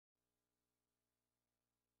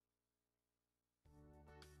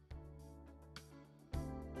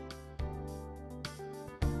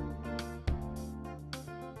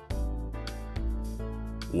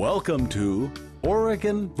Welcome to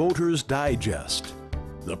Oregon Voters Digest,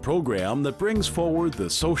 the program that brings forward the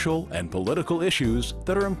social and political issues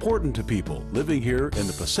that are important to people living here in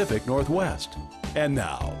the Pacific Northwest. And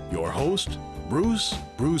now, your host, Bruce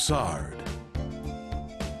Broussard.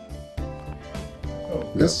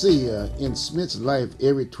 Let's see, in Smith's life,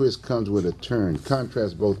 every twist comes with a turn.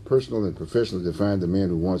 Contrast both personal and professional to find the man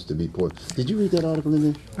who wants to be poor. Did you read that article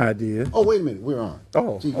in there? I did. Oh, wait a minute, we're on.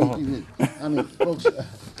 See, I mean, folks,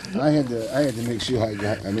 I had to make sure I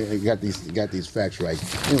got these facts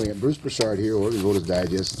right. Anyway, Bruce Broussard here, Oregon Voters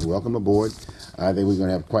Digest. Welcome aboard. I think we're going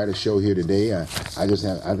to have quite a show here today. I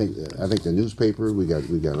think the newspaper. We got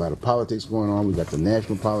a lot of politics going on. We got the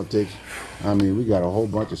national politics. I mean, we got a whole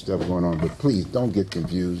bunch of stuff going on. But please don't get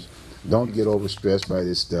confused. Don't get overstressed by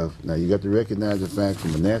this stuff. Now you got to recognize the fact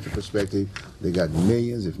from a national perspective, they got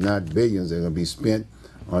millions, if not billions, that are going to be spent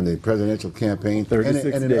on the presidential campaign and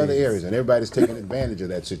in other areas, and everybody's taking advantage of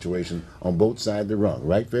that situation on both sides of the rung.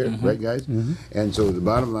 Right, fair, right, guys? And so the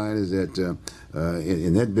bottom line is that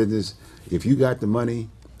in that business, if you got the money,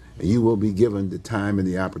 you will be given the time and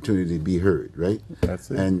the opportunity to be heard, right?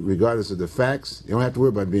 That's it. And regardless of the facts, you don't have to worry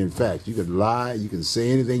about being facts. You can lie, you can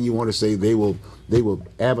say anything you want to say. They will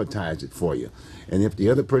advertise it for you. And if the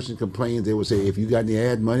other person complains, they will say, if you got any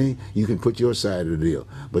ad money, you can put your side of the deal.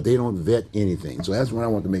 But they don't vet anything. So that's what I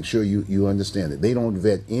want to make sure you understand it. They don't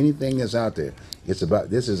vet anything that's out there. This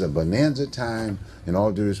is a bonanza time, in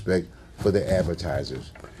all due respect, for the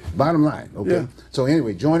advertisers. Bottom line, okay? Yeah. So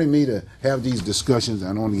anyway, joining me to have these discussions, I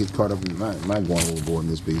don't want to get caught up in my going overboard in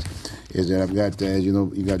this piece, is that I've got, as you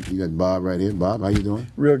know, you got Bob right here. Bob, how you doing?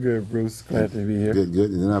 Real good, Bruce. Glad to be here. Good.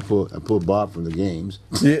 And then I pulled Bob from the games.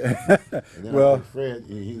 Yeah. And then Well, Fred,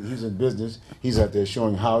 he's in business. He's out there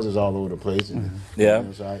showing houses all over the place. And, Yeah.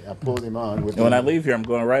 so I pulled him on. And when I leave here, I'm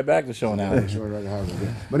going right back to showing out. Showing right the houses.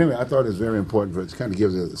 But anyway, I thought it was very important for it to kind of give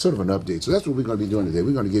us a sort of an update. So that's what we're going to be doing today.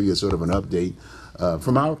 We're going to give you a sort of an update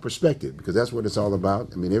from our perspective, because that's what it's all about.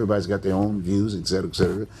 I mean, everybody's got their own views, et cetera, et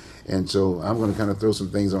cetera. And so I'm going to kind of throw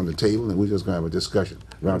some things on the table, and we're just going to have a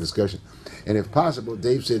round discussion. And if possible,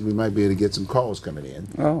 Dave said we might be able to get some calls coming in.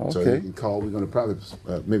 Oh, okay. So you can call. We're going to probably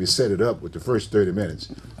maybe set it up with the first 30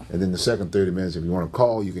 minutes. And then the second 30 minutes, if you want to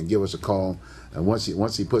call, you can give us a call. And once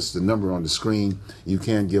he puts the number on the screen, you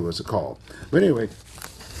can give us a call. But anyway,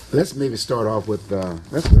 let's maybe start off with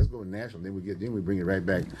let's go national. Then we bring it right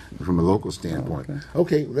back from a local standpoint.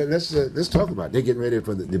 Okay, let's talk about it. They're getting ready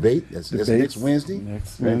for the debate. That's next Wednesday.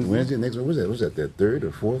 Next Wednesday. Next one was that the third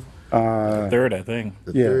or fourth? Third, I think.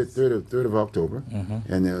 The third of October,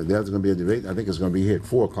 and there's going to be a debate. I think it's going to be here at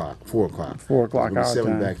 4 o'clock. 4 o'clock. 4 o'clock our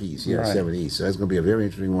 7 time. back east. Yeah, Right. 7 east. So that's going to be a very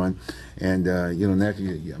interesting one. And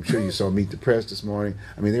naturally, I'm sure you saw Meet the Press this morning.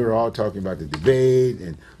 I mean, they were all talking about the debate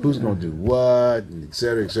and who's going to do what, and et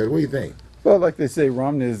cetera, et cetera. What do you think? Well, like they say,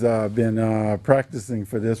 Romney's been practicing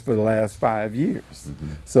for this for the last 5 years.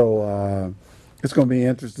 So it's going to be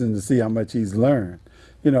interesting to see how much he's learned.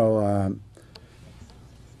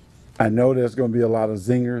 I know there's going to be a lot of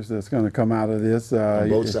zingers that's going to come out of this. On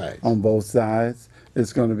both sides. On both sides.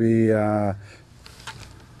 It's going to be,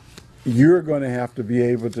 you're going to have to be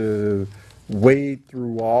able to wade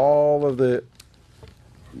through all of the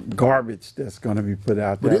garbage that's going to be put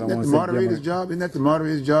out there. But isn't that the moderator's job? Isn't that the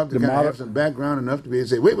moderator's job to kind of have some background enough to be able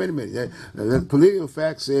to say, wait a minute, the political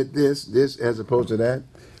facts said this, as opposed to that?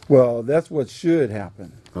 Well, that's what should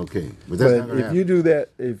happen. Okay, but that's not But going to if happen. you do that,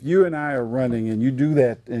 if you and I are running and you do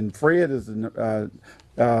that, and Fred is the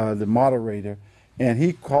moderator, and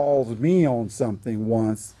he calls me on something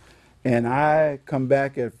once, and I come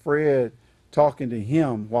back at Fred talking to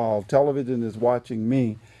him while television is watching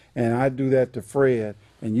me, and I do that to Fred,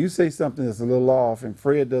 and you say something that's a little off, and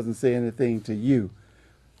Fred doesn't say anything to you,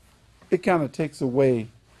 it kind of takes away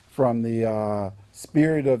from the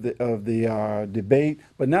spirit of the debate.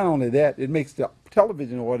 But not only that, it makes the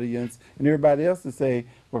television audience and everybody else to say,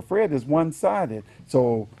 well, Fred is one-sided.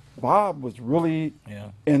 So Bob was really,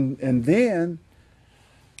 and then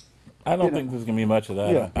I don't think there's going to be much of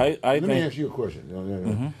that. Yeah. I Let me think ask you a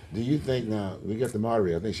question. Do you think now, we got the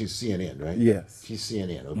moderator, I think she's CNN, right? Yes. She's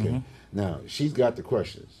CNN, okay. Now, she's got the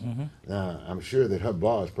questions. Now, I'm sure that her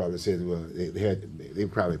boss probably said, well, they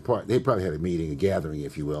probably had a meeting, a gathering,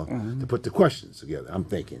 if you will, to put the questions together, I'm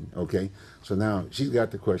thinking, okay. So now, she's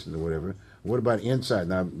got the questions or whatever. What about inside?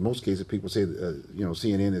 Now, in most cases, people say,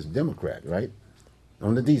 CNN is Democrat, right?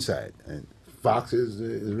 On the D side. And Fox is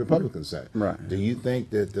the Republican side. Right. Do you think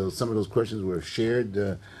that some of those questions were shared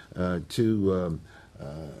to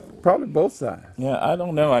probably both sides. Yeah, I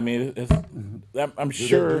don't know. I mean, I'm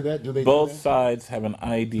sure do that? Do they do both that? sides have an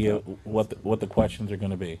idea what the questions are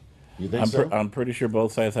going to be. You think so? I'm pretty sure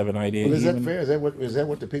both sides have an idea. Well, is that even- fair? Is that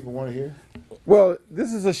what the people want to hear? Well,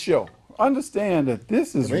 this is a show. Understand that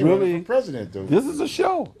this is They running really for president, though. this is a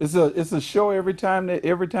show. It's a show every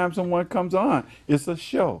time someone comes on. It's a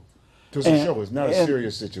show. So it's a show. It's not a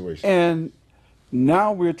serious situation. And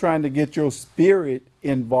now we're trying to get your spirit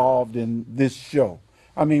involved in this show.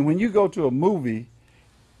 I mean, when you go to a movie,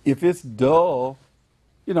 if it's dull,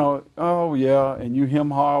 you know, oh yeah, and you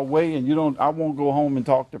hem haw away, and you don't. I won't go home and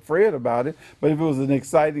talk to Fred about it. But if it was an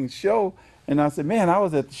exciting show, and I said, man, I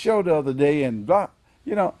was at the show the other day, and blah,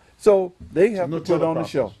 you know, so they have no to put on the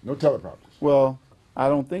show. No teleprompters. Well, I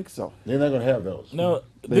don't think so. They're not going to have those. No,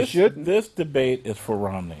 They shouldn't. this debate is for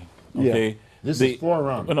Romney. Yeah. Okay, This is for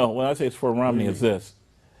Romney. No, when I say it's for Romney, it's this: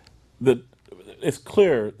 it's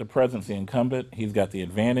clear the president's the incumbent. He's got the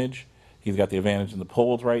advantage. He's got the advantage in the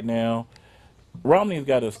polls right now. Romney's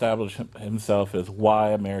got to establish himself as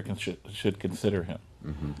why Americans should consider him.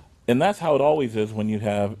 Mm-hmm. And that's how it always is when you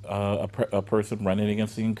have a person running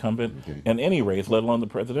against the incumbent in any race, let alone the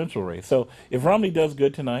presidential race. So if Romney does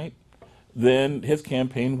good tonight, then his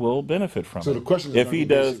campaign will benefit from So it. the questions if are he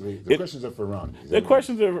does, the questions are for Romney. the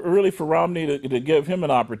questions are really for Romney to give him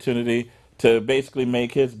an opportunity to basically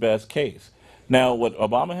make his best case. Now, what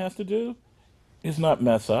Obama has to do is not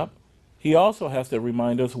mess up. He also has to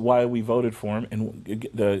remind us why we voted for him and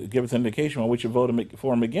give us an indication why we should vote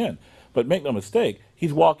for him again. But make no mistake,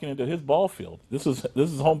 he's walking into his ball field. This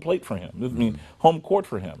is home plate for him. This means home court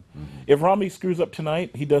for him. Mm-hmm. If Romney screws up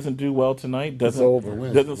tonight, he doesn't do well tonight,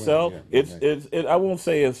 doesn't sell. I won't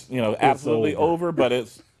say it's absolutely over, but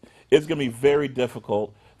it's going to be very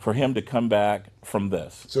difficult for him to come back from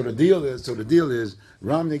this. So the deal is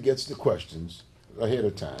Romney gets the questions ahead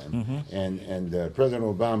of time, and President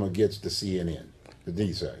Obama gets the CNN, the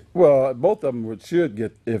D side. Well, both of them should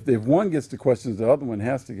get. If one gets the questions, the other one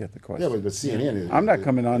has to get the Yeah, questions. but CNN is. I'm not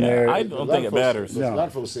coming on there. I don't think it matters. A lot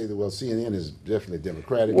of folks say that CNN is definitely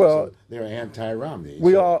Democratic. Well, so they're anti-Romney.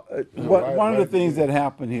 We so, all. One why of the things that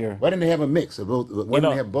happened here. Why didn't they have a mix of both? Why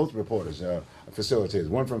didn't they have both reporters, facilitators,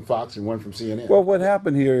 one from Fox and one from CNN? Well, what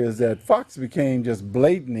happened here is that Fox became just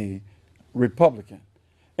blatantly Republican.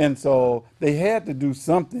 And so they had to do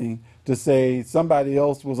something to say somebody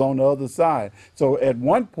else was on the other side. So at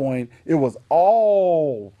one point, it was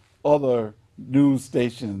all other news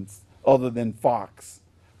stations other than Fox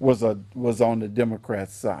was on the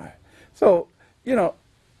Democrats' side. So,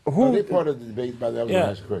 Are they part of the debate? By the way,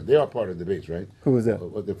 Yeah. They are part of the debates, right? Who is that?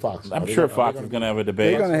 The Fox. I'm sure Fox is going to have a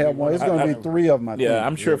debate. They're going to have one. It's going to be three of them, I think. Yeah,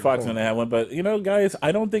 I'm sure Fox is going to have one. But, guys,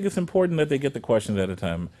 I don't think it's important that they get the questions at a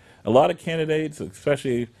time. A lot of candidates,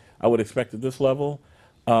 especially I would expect at this level,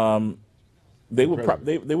 they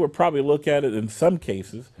would probably look at it in some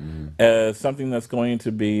cases as something that's going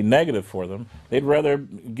to be negative for them. They'd rather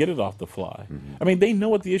get it off the fly. I mean, they know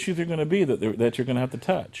what the issues are going to be that you're going to have to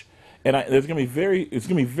touch. And it's going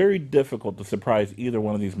to be very difficult to surprise either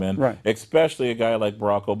one of these men, Right. especially a guy like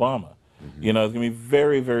Barack Obama. It's going to be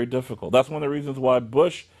very, very difficult. That's one of the reasons why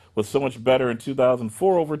Bush was so much better in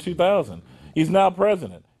 2004 over 2000. He's now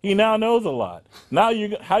president. He now knows a lot. Now,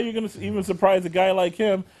 how are you going to even surprise a guy like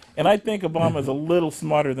him? And I think Obama is a little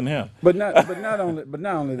smarter than him. But not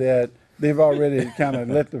only that, they've already kind of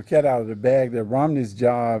let the cat out of the bag. That Romney's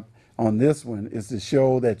job on this one is to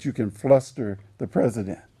show that you can fluster the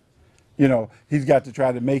president. He's got to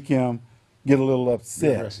try to make him get a little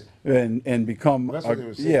upset and become Well, that's what they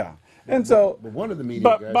were saying. yeah. And so, But one of the media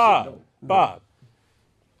But guys Bob,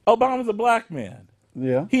 Obama's a black man.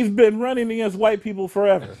 yeah. He's been running against white people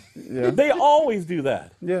forever. Yeah. They always do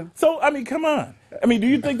that. Yeah. So, I mean, come on. I mean, do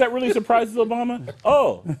you think that really surprises Obama?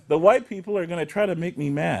 Oh, the white people are going to try to make me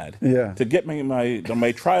mad. Yeah. To get me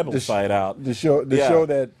my tribal side out. To show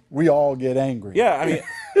that we all get angry. Yeah, I mean,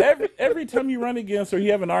 every time you run against or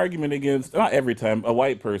you have an argument against, not every time, a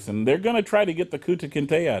white person, they're going to try to get the Kuta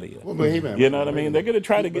Kinte out of you. Well, but hey, man, You know what I mean? They're going to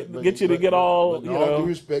try to get you to get all, But in all due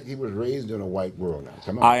respect, he was raised in a white world. Now,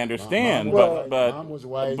 come on. I understand, Mom was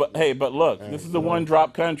white. but look, this is a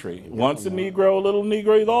one-drop country. Once a Negro, a little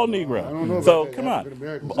Negro, he's all I don't know Negro. about So that. come on,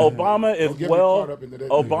 African-Americans. Obama Don't get me caught up into that.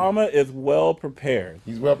 Obama is well prepared.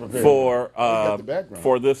 He's well prepared. For got the background.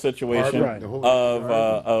 for this situation Right.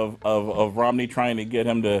 of Romney trying to get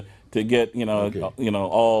him to get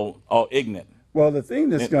all ignorant. Well, the thing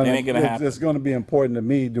that's It ain't gonna happen. that's going to be important to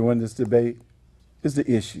me during this debate is the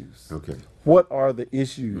issues. Okay. What are the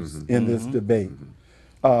issues in this debate?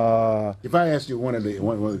 If I asked you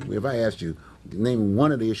if I asked you name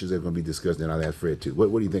one of the issues that are going to be discussed, then I'll ask Fred too.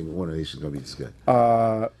 What do you think one of the issues is going to be discussed?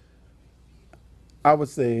 I would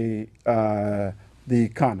say the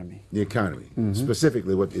economy, The economy,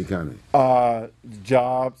 specifically what the economy.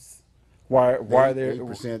 jobs, why they're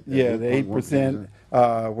 8%, yeah, the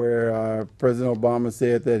 8%, where President Obama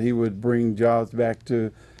said that he would bring jobs back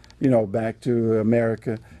to, back to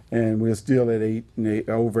America, and we're still at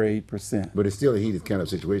over 8%. But it's still a heated kind of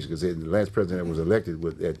situation because the last president that was elected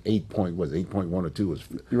was at 8.1 or 2 was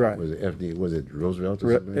Right. Was it FD? Was it Roosevelt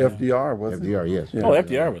or something? FDR, wasn't it? FDR, yes. Yeah. Oh,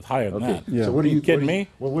 FDR was higher than Okay. that. Yeah. So what do You you kidding me?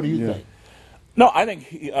 Well, what do you think? No, I think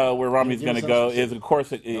where Romney's Give going us to some go specifics. is, of course,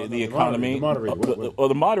 the the economy. moderate.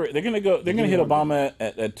 The moderate. They're going to go. They're going to hit Obama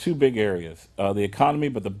at two big areas: the economy,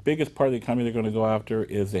 but the biggest part of the economy they're going to go after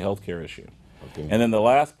is the healthcare issue. Okay. And then the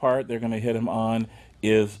last part they're going to hit him on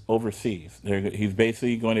is overseas. He's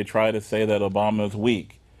basically going to try to say that Obama is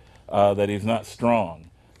weak, that he's not strong,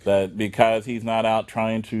 that because he's not out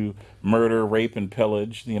trying to murder, rape, and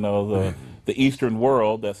pillage, the Eastern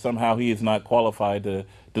world, that somehow he is not qualified to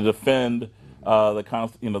defend the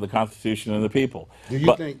Constitution and the people. Do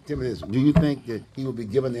you think, Timothy, do you think that he will be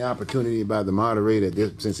given the opportunity by the moderator,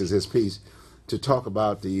 since it's his piece, to talk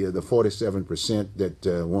about the 47%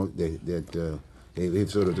 that they've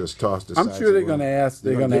sort of just tossed aside? I'm sure they're going to ask.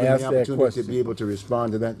 They're going to ask that question to be able to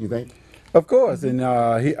respond to that. You think? Of course, and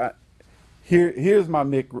here's my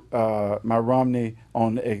my Romney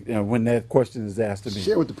on when that question is asked to me.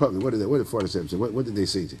 Share with the public. What did 47%? What did they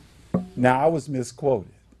say to you? Now I was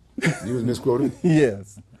misquoted. You was misquoted.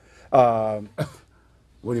 Yes. What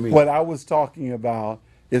do you mean? What I was talking about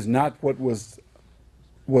is not what was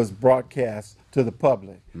broadcast to the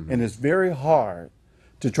public, and it's very hard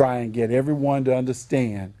to try and get everyone to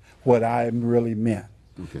understand what I really meant.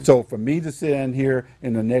 Okay. So for me to sit in here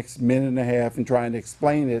in the next minute and a half and try and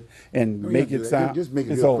explain it and make it sound, just make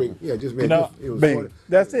it it's real over. quick. Yeah, just make it. Was Bing.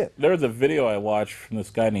 That's it. There was a video I watched from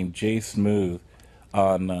this guy named Jay Smooth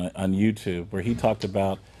on YouTube where he talked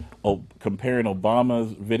about comparing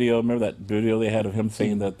Obama's video. Remember that video they had of him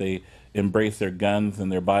saying that they embrace their guns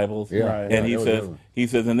and their Bibles? Yeah. Right. And Yeah, he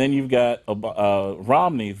says, and then you've got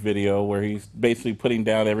Romney's video where he's basically putting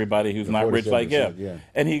down everybody who's not rich like him. Yeah.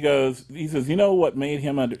 And he says, you know what made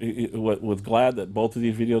him what was glad that both of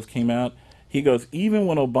these videos came out? He goes, even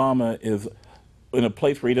when Obama is in a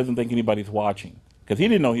place where he doesn't think anybody's watching, because he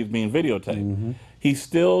didn't know he was being videotaped, he's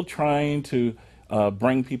still trying to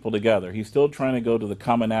bring people together. He's still trying to go to the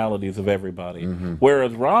commonalities of everybody.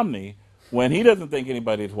 Whereas Romney, when he doesn't think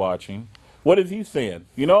anybody's watching, what is he saying?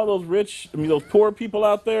 You know, all those those poor people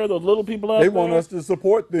out there, those little people out there? They want us to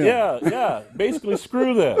support them. Yeah. Basically,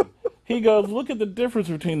 screw them. He goes, look at the difference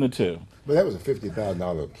between the two. But that was a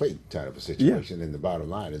 $50,000 plate type of a situation. And the bottom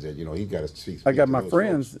line is that he got to speak. I got to my those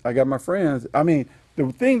friends. folks. I got my friends. I mean,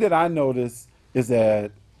 the thing that I notice is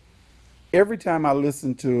that every time I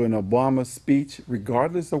listen to an Obama speech,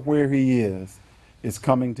 regardless of where he is, it's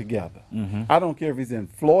coming together. I don't care if he's in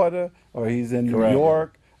Florida or he's in New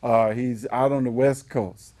York or he's out on the West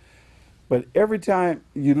Coast. But every time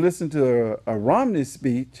you listen to a Romney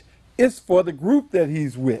speech, it's for the group that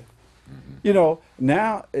he's with.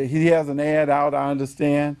 Now he has an ad out, I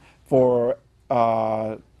understand, for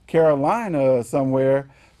Carolina or somewhere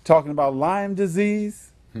talking about Lyme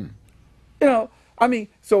disease. I mean,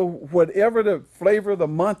 so whatever the flavor of the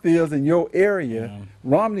month is in your area,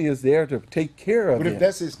 Romney is there to take care of it. But if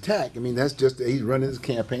that's his tack, I mean, that's just he's running his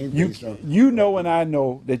campaign based on. You know and I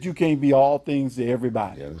know that you can't be all things to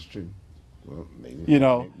everybody. Yeah, that's true. Well, maybe. Maybe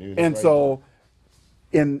that's And right. so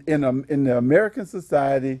in the American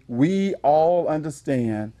society, we all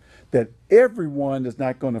understand that everyone is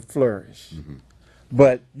not going to flourish.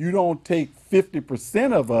 But you don't take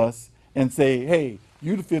 50% of us and say, hey,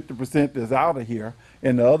 you the 50% that's out of here,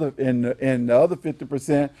 and the other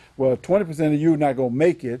 50%, well, 20% of you are not going to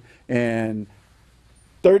make it, and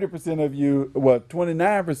 30% of you,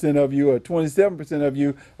 29% of you, or 27% of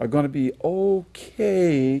you are going to be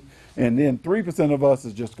okay, and then 3% of us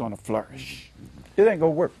is just going to flourish. It ain't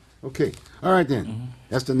going to work. Okay. All right, then.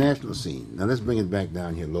 That's the national scene. Now, let's bring it back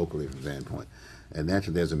down here locally from Sandpoint. And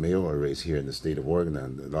naturally, there's a mayoral race here in the state of Oregon,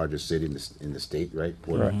 the largest city in the state, right?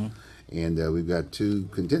 Portland. And we've got two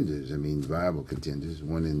contenders, viable contenders,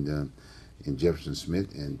 one in Jefferson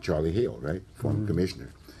Smith and Charlie Hale, right? Former commissioner.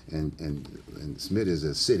 And Smith is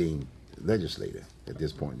a sitting legislator at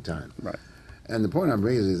this point in time. Right. And the point I'm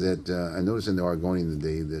raising is that I noticed in the Oregonian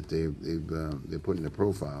today that they're putting a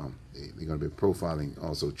profile. They're going to be profiling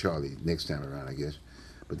also Charlie next time around, I guess.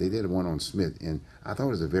 But they did one on Smith, and I thought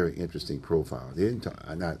it was a very interesting profile. They didn't talk.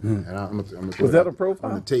 And I'm gonna Was that a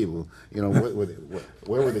profile? on the table? Where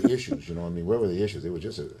were the issues? Where were the issues? It was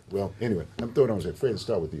just anyway. I'm throwing it on. Fred, let's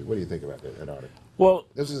start with you. What do you think about that article? Well,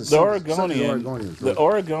 This is the Oregonian,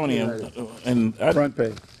 Oregonian, Front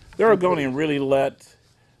page. the Oregonian really let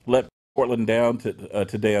Portland down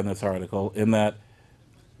today on this article, in that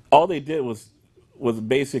all they did was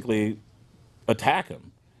basically attack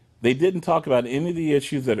him. They didn't talk about any of the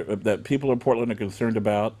issues that people in Portland are concerned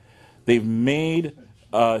about. They've made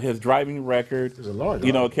his driving record, a large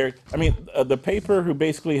I mean, the paper who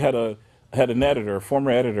basically had an editor, a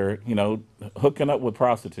former editor, hooking up with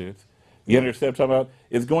prostitutes. You understand what I'm talking about?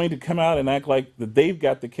 Is going to come out and act like that they've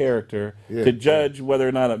got the character to judge whether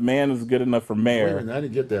or not a man is good enough for mayor. Wait a minute, I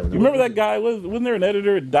didn't get that one. You remember that guy? Wasn't there an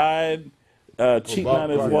editor that died cheating Bob on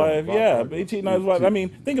his Clark, wife? Bob Yeah, Clark. he cheating on his wife. I mean,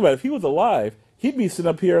 think about it. If he was alive, he'd be sitting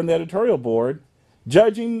up here on the editorial board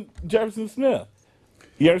judging Jefferson Smith.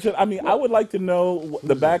 You understand? I mean, I would like to know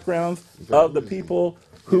the backgrounds of the people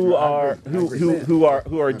who are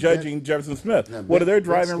judging Jefferson Smith. What are their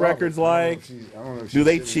driving records like? Do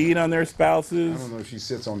they cheat on their I spouses? don't know if she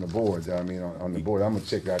sits on the board. I mean, on the board. I'm gonna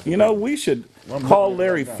check out. We should call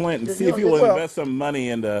Larry Flint and see if he will invest some money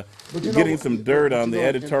into getting some dirt on the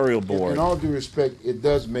editorial board. In all due respect, it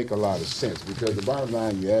does make a lot of sense because the bottom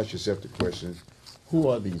line, you ask yourself the question: who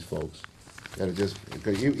are these folks that are just?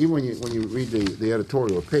 Because even when you read the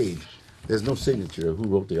editorial page, there's no signature of who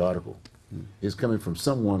wrote the article. It's coming from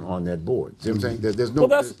someone on that board. See what I'm saying? There's no.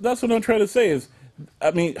 Well, that's what I'm trying to say is,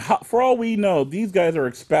 I mean, for all we know, these guys are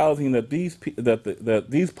espousing that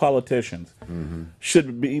these politicians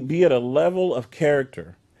should be at a level of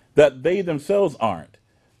character that they themselves aren't.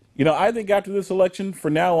 I think after this election,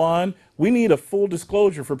 from now on, we need a full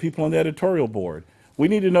disclosure for people on the editorial board. We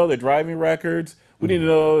need to know their driving records. We need to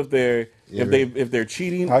know if they're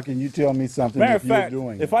cheating. How can you tell me something Matter if of fact, you're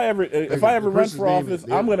doing if I ever run person's for name office,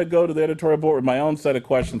 is- I'm going to go to the editorial board with my own set of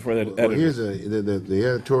questions for the editor. Well, here's the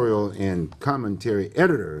editorial and commentary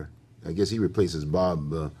editor. I guess he replaces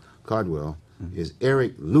Bob Caldwell. Is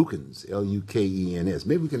Eric Lukens, Lukens.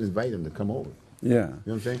 Maybe we can invite him to come over. Yeah. You know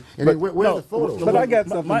what I'm saying? And then where's the photo? But I got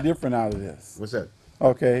something different out of this. What's that?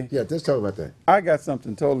 Okay. Yeah, let's talk about that. I got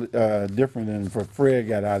something totally different than what Fred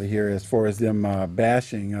got out of here as far as them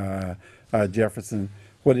bashing Jefferson.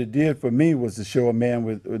 What it did for me was to show a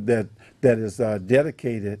man that is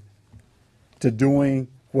dedicated to doing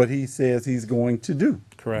what he says he's going to do.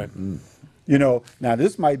 Correct. Now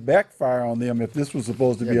this might backfire on them if this was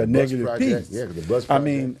supposed to be Yeah, a the bus negative project. piece. Yeah, the bus I project.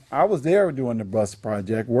 mean, I was there doing the bus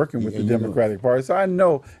project, working with the And you know. Democratic Party, so I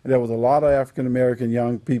know there was a lot of African American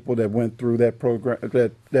young people that went through that program,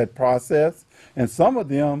 that process, and some of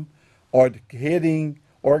them are heading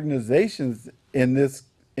organizations in this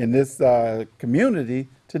community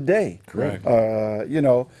today. Correct.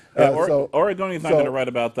 Oregonian's not going to write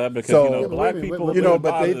about that because black wait a minute, people. wait, you know, live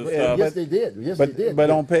but they- positive stuff. Yes, they did. Yes, they did. But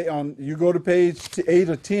on you go to page 8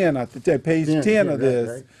 or 10, I think page 10 yeah, of right, this,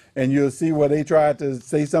 right. and you'll see where they tried to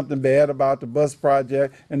say something bad about the bus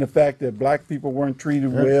project and the fact that black people weren't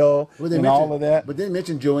treated well Well, and all of that. But they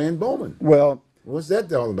mentioned Joanne Bowman. Well, What's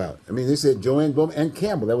that all about? I mean, they said Joanne Bowman and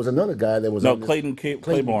Campbell. There was another guy that was No, on this- Claiborne.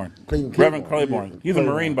 Clayton Reverend Claiborne. Claiborne. He's a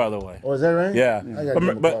Marine, by the way. Oh, is that right? Yeah. I gotta give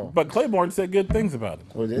him a call. But Claiborne said good things about him.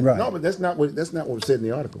 Oh, Right. No, but that's not what was said in the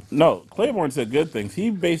article. No, Claiborne said good things. He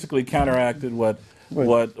basically counteracted what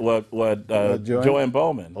Joanne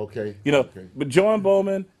Bowman. Okay, okay. But Joanne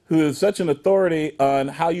Bowman, who is such an authority on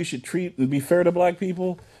how you should treat and be fair to black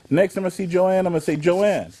people. Next time I see Joanne, I'm gonna say,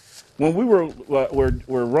 Joanne, when we were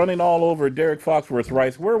running all over Derek Foxworth's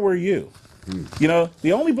rights, where were you?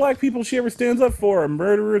 The only black people she ever stands up for are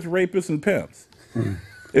murderers, rapists, and pimps.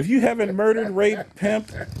 If you haven't murdered, raped,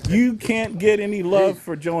 pimped, you can't get any love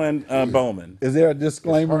for Joanne Bowman. is there a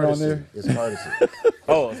disclaimer on Hardesty. there? It's Hardesty.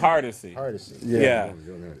 Oh, it's Hardesty. Hardesty. Yeah.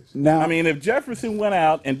 Now, I mean, if Jefferson went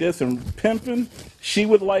out and did some pimping, she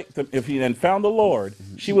would like the. If he then found the Lord,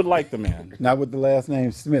 she would like the man. not with the last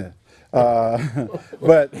name Smith.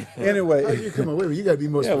 But anyway, You come on, wait a minute, you got to be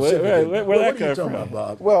more Yeah, specific. where What that are you come talking from? about,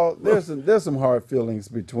 Bob? well, there's some hard feelings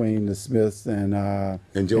between the Smiths and Are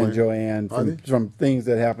Joanne they? from things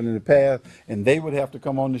that happened in the past, and they would have to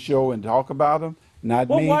come on the show and talk about them. Not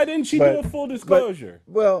Well, me. why didn't she but- do a full disclosure?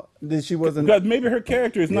 Well, then she wasn't. Because maybe her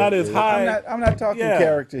character is not as high. I'm not talking Yeah.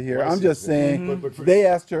 character here. Well, I I'm see. just saying But they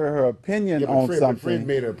asked her opinion Yeah, but on Fred something.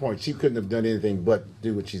 made her point. She couldn't have done anything but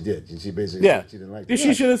do what she did. And she basically Yeah. said she didn't like She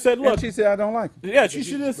it. should have said, And look. she said, "I don't like it." Yeah, she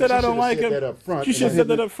should have said, But she I don't should've like said him. that up front, She and should have then-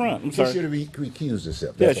 said that up front. I'm She sorry. should have recused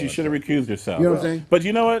herself. Yeah, That's she all. should have recused herself. You know what I'm saying? But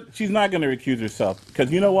you know what? She's not going to recuse herself.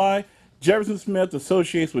 Because you know why? Jefferson Smith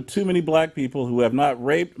associates with too many black people who have not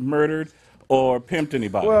raped, murdered, or pimped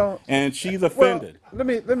anybody. Well- and she's Well, offended. let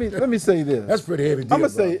me say this. That's pretty heavy deal, I'm gonna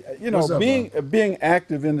say, Bob. What's up, being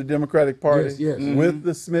active in the Democratic Party Yes, yes. with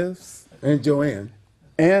the Smiths And Joanne.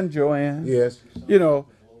 and Joanne. Yes.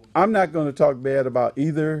 I'm not going to talk bad about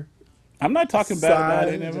either I'm not talking bad about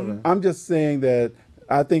side. any of them. I'm just saying that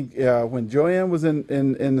I think when Joanne was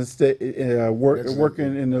in the state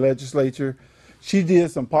working in the legislature, she did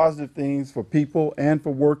some positive things for people and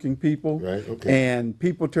for working people. Right, okay. And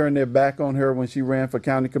people turned their back on her when she ran for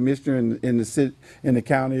county commissioner in the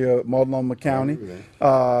county of Multnomah County.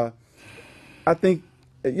 I think,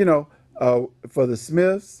 for the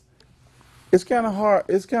Smiths, it's kind of hard.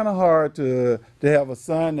 It's kind of hard to have a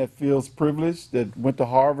son that feels privileged, that went to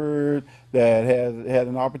Harvard, that had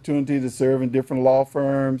an opportunity to serve in different law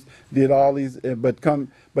firms, did all these,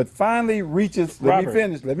 but finally reaches. Robert,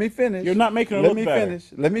 Let me finish. you're not making it look better.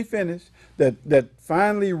 Let me finish. That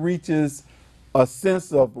finally reaches a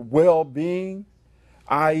sense of well-being,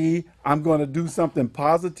 i.e., I'm going to do something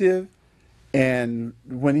positive, and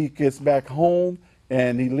when he gets back home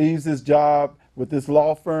and he leaves his job with this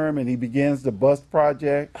law firm and he begins the bus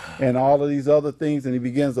project and all of these other things and he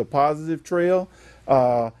begins a positive trail.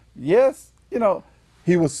 Yes,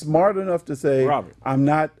 he was smart enough to say, Robert.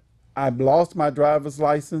 I've lost my driver's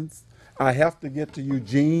license. I have to get to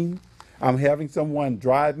Eugene. I'm having someone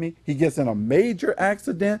drive me. He gets in a major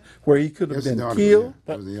accident where he could have been killed,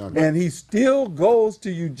 and he still goes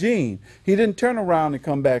to Eugene. He didn't turn around and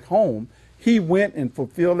come back home. He went and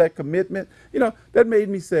fulfilled that commitment. That made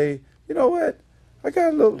me say, you know what? I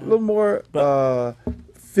got a little more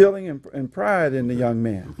feeling and pride in the young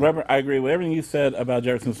man. Robert, I agree with everything you said about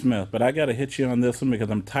Jefferson Smith, but I got to hit you on this one because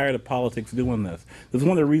I'm tired of politics doing this. This is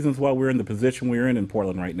one of the reasons why we're in the position we're in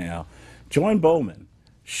Portland right now. Joanne Bowman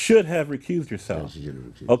should have recused herself.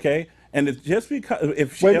 Okay? And it's just because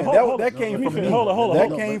if she Wait a minute, that came from me.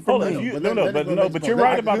 That came from me. But you're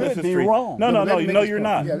right about this history. Wrong. No, you're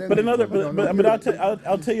not. But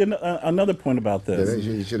I'll tell you another point about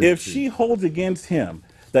this. If she holds against him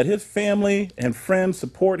that his family and friends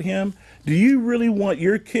support him, do you really want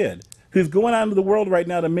your kid, who's going out into the world right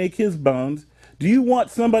now to make his bones, do you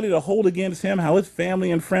want somebody to hold against him how his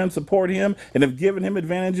family and friends support him and have given him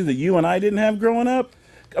advantages that you and I didn't have growing up?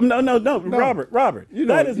 No, Robert.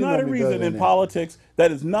 That is not a reason in politics.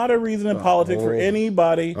 That is not a reason in politics for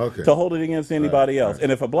anybody to hold it against anybody else.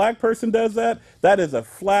 And if a black person does that, that is a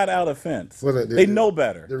flat-out offense. Well, they know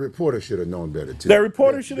better. The reporter should have known better too. The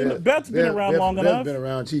reporter should have. Beth's been around long enough. Beth's been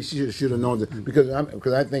around. She should have known that because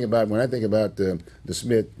I think about when I think about the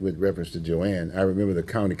Smith with reference to Joanne. I remember the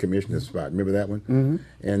county commissioner spot. Remember that one? Mm-hmm.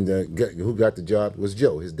 And who got the job was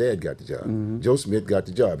Joe. His dad got the job. Mm-hmm. Joe Smith got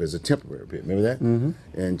the job as a temporary. Remember that? Mm-hmm.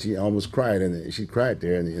 And she almost cried, and she cried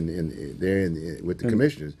there with the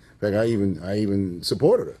commissioners. In fact, I even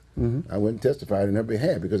supported her. Mm-hmm. I went and testified in her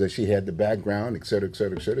behalf because she had the background, et cetera, et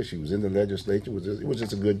cetera, et cetera. She was in the legislature. It was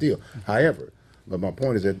just a good deal. However, but my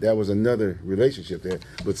point is that was another relationship there.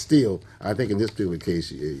 But still, I think in this particular case,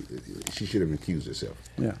 she should have recused herself.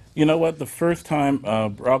 Yeah. You know what? The first time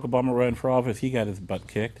Barack Obama ran for office, he got his butt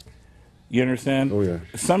kicked. You understand? Oh, yeah.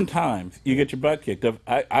 Sometimes you get your butt kicked.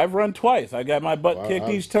 I've run twice. I got my butt kicked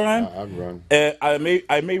each time. I've run. I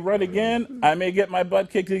may run again. I may get my butt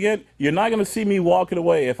kicked again. You're not going to see me walking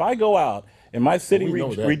away. If I go out and my city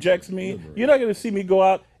rejects me, you're not going to see me go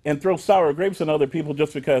out and throw sour grapes on other people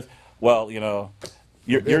just because, well,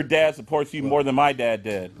 your dad supports you more than my dad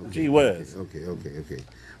did. Gee whiz. Okay.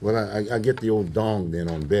 Well, I get the old dong then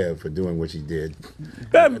on Bev for doing what she did.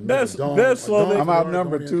 Bev Slovik. I'm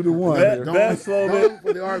outnumbered 2-1. Bev Slovik.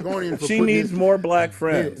 For the Oregonian. She needs more black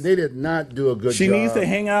friends. They did not do a good job. She needs to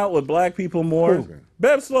hang out with black people more.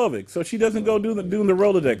 Bev Slovik, so she doesn't go doing the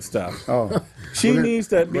Rolodex stuff. Oh. She needs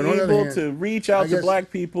to be able to reach out to black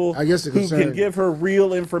people who can give her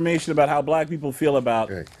real information about how black people feel about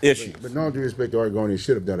issues. But in all due respect, the Oregonians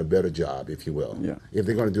should have done a better job, if you will. Yeah. If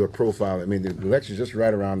they're going to do a profile, I mean, the election's just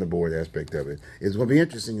right around the board aspect of it. It's going to be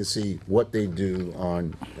interesting to see what they do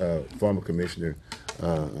on former Commissioner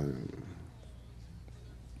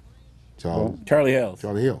Charlie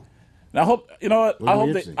Hill. Now, I hope What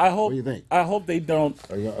do you think? I hope they don't.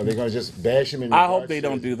 Are they going to just bash him in the I hope they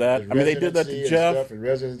don't do that. I mean, they did that to Jeff. And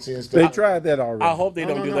residency and stuff. They tried that already. I hope they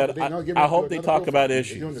don't do that. I hope they talk about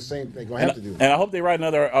issues. They're doing the same thing. They're going to have to do that. And I hope they write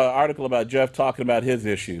another article about Jeff talking about his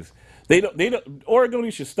issues. They don't.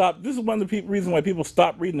 Oregonians should stop. This is one of the reasons why people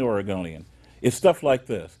stop reading the Oregonian. It's stuff like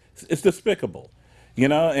this. It's despicable.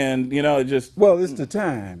 It just... Well, it's the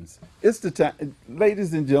Times. It's the time,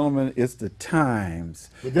 ladies and gentlemen. It's the Times,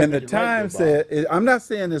 and the Times said. I'm not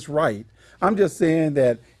saying it's right. I'm just saying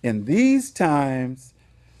that in these times,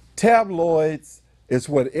 tabloids is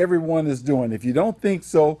what everyone is doing. If you don't think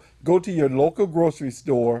so, go to your local grocery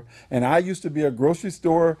store. And I used to be a grocery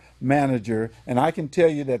store manager, and I can tell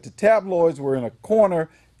you that the tabloids were in a corner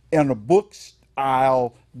in a book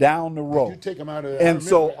aisle down the row. you take 'em out of? I And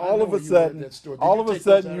so remember- I all know of a when you were at sudden, that store. Did all you of a take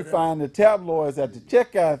those sudden out you of there? find the tabloids at the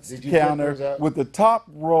checkout Did you take counter those out? with the top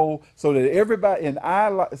row so that everybody in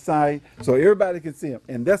eyesight, so everybody can see them.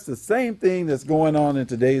 And that's the same thing that's going on in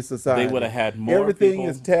today's society. would have had more Everything people-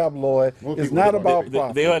 is tabloid. More It's people not would have about bought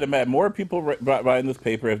profit. They would have had more people writing this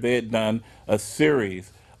paper if they had done a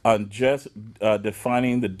series on just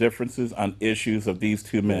defining the differences on issues of these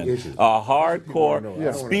two men. Issues. A people wanna know. I hardcore, don't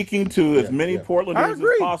wanna- speaking to as Yeah, many yeah. I Portlanders as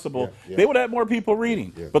agree. possible. Yeah. They would have more people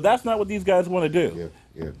reading. Yeah. But that's not what these guys want to do.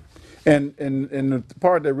 Yeah, yeah. And the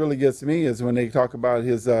part that really gets me is when they talk about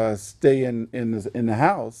his stay in the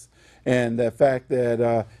house, and the fact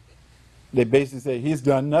that they basically say he's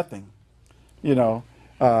done nothing. You know,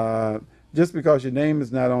 just because your name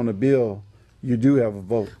is not on the bill, you do have a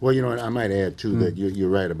vote. Well, you know, I might add too that you're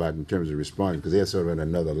right about in terms of responding because they're sort of at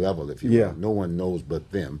another level, if you Yeah. will. No one knows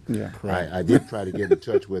but them. Yeah. I did try to get in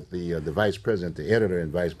touch with the vice president, the editor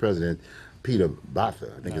and vice president, Peter Botha.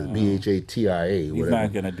 I think it's Bhatia. He's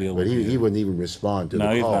not gonna deal But with you. he wouldn't even respond to No,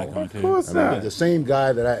 the he's call. not going to. Of course I mean, not. the same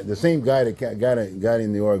guy that got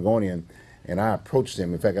in the Oregonian, and I approached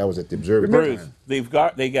him. In fact, I was at the Observer. at the Bruce,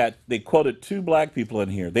 time. they quoted 2 black people in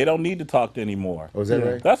here. They don't need to talk to anymore. Oh, is that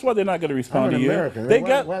right? That's why they're not going to respond I'm to an you. American. They Why-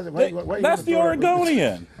 got why you that's the wanna throw that-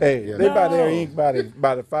 Oregonian. Hey, Yeah. they buy their No. ink by the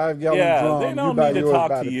 5-gallon Yeah, drum. they don't you buy need to yours talk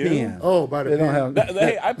by to the you. pen. Oh, by the They don't pen. have.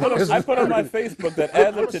 Hey, I put on my Facebook that as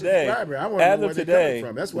I'm of a today, subscriber. I wanna as know of where they're today, coming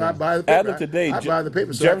from. That's why I buy the paper. as of today, I buy the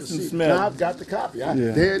paper. So I can Jefferson see. Smith, Now I've got the copy.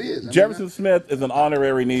 There it is. I mean, Jefferson Smith is an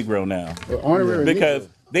honorary Negro now. honorary Because Negro.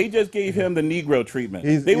 they just gave him the Negro treatment.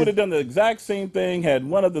 He's- They would have he's- done the exact same thing had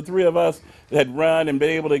one of the 3 of us had run and been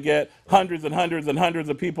able to get hundreds and hundreds and hundreds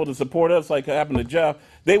of people to support us, like happened to Jeff.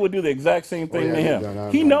 They would do the exact same thing yeah, to he's him.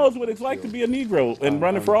 done. He knows what it's like to be a Negro and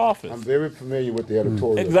running for office. I'm very familiar with the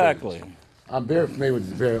editorial. Exactly. pages. I'm very familiar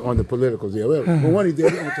with on the political deal. Well, one he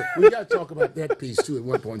did, we got to talk about that piece too at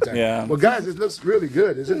one point in time. Yeah. Well, guys, it looks really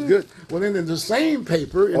good. This is good. Well, then in the same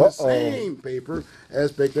paper,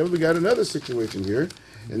 aspect of it, we got another situation here,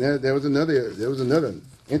 and there was another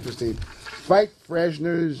interesting. Fight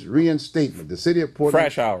Freshner's reinstatement. The city of Portland.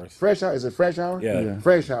 Fresh Hours. Fresh Hour. Is it Fresh Hour? Yeah. Yeah.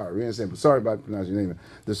 Fresh Hour. Reinstatement. Sorry about pronouncing your name.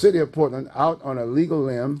 The city of Portland, out on a legal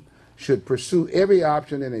limb, should pursue every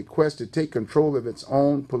option in a quest to take control of its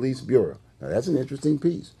own police bureau. Now that's an interesting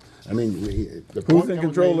piece. I mean, Who's in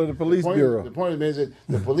control of the police bureau? The point is that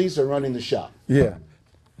the police are running the shop. Yeah.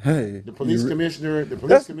 Hey. The police commissioner,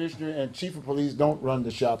 and chief of police don't run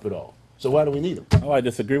the shop at all. So why do we need them? Oh, I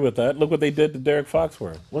disagree with that. Look what they did to Derek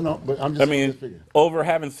Foxworth. Well, no, but I'm just. I mean, figuring. over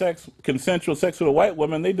having consensual sex with a white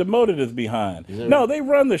woman, they demoted his behind. that No, right? they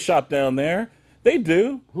run the shop down there. They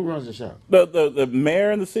do. Who runs the shop? The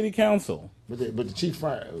mayor and the city council. But the chief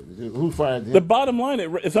fired. Who fired him? The bottom line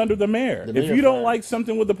is under the mayor. The If mayor you don't fired. like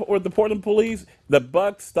something with the Portland police, the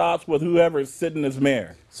buck stops with whoever is sitting as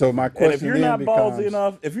mayor. So my And question if you're then not ballsy becomes,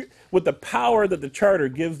 enough, if you with the power that the charter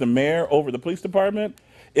gives the mayor over the police department,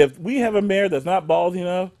 if we have a mayor that's not ballsy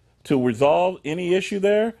enough to resolve any issue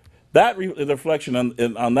there, that is a reflection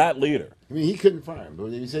on that leader. I mean, he couldn't fire him, but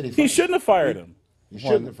he said He shouldn't have fired him. He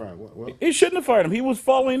shouldn't have fired him. Well, He shouldn't have fired him. He was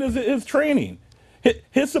following his training.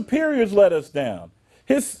 His superiors let us down.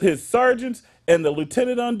 His sergeants and the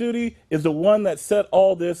lieutenant on duty is the one that set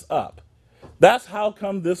all this up. That's how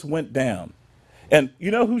come this went down. And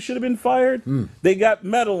you know who should have been fired? They got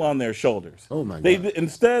metal on their shoulders. Oh, my They God.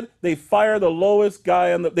 instead they fire the lowest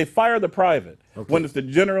guy they fire the private when it's the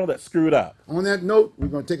general that screwed up. on that note, we're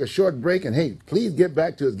going to take a short break, and hey, please get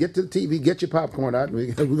back to us. Get to the TV, get your popcorn out, and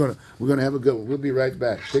we're gonna have a good one. We'll be right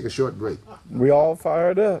back. Take a short break. we all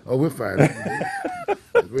fired up. Oh, we're fired up.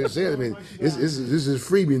 As we said, I mean, this is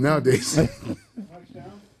freebie nowadays.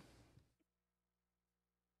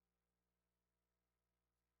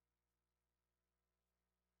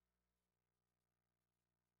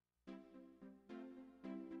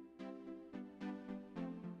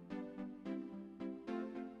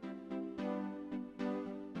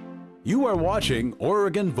 You are watching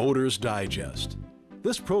Oregon Voters Digest.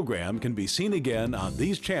 This program can be seen again on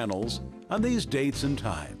these channels on these dates and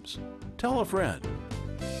times. Tell a friend.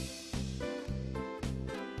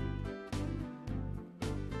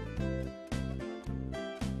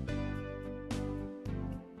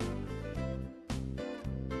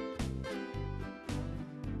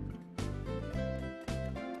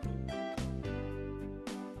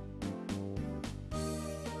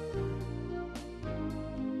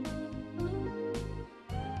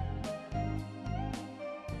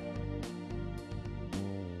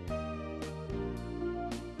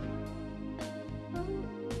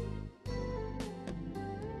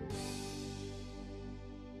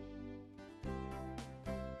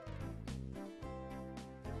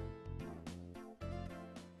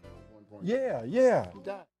 Yeah, yeah. He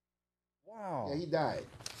died. Wow. Yeah, he died.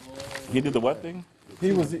 He did the what thing?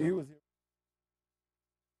 He was.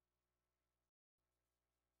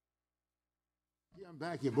 Yeah, I'm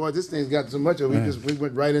back here, boy. This thing's got so much of it. We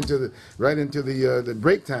went right into the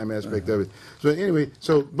break time aspect of it. So anyway,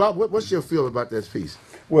 so Bob, what's your feel about that piece?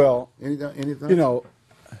 Well, Any thoughts? you know,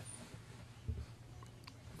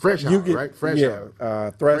 Fresh you Hour, get right? Fresh yeah,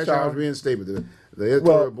 Hour. Thresh Fresh Hour's Hour. reinstatement. The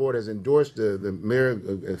editorial Well, board has endorsed the mayor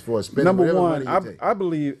for spending Number whatever one, money you take.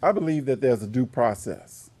 I believe that there's a due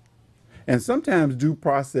process, and sometimes due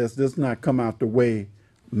process does not come out the way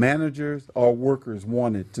managers or workers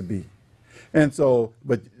want it to be. And so,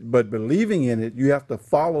 but believing in it, you have to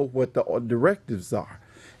follow what the directives are,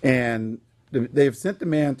 and they've sent the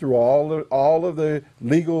man through all of the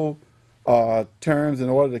legal terms in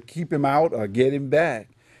order to keep him out or get him back,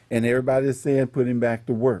 and everybody's saying put him back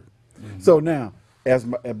to work. So now, as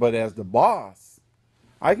the boss,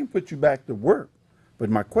 I can put you back to work, but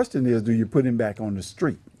my question is, do you put him back on the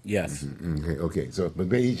street? Yes. Okay. So,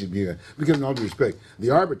 but he should be because, in all due respect, the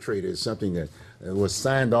arbitrator is something that was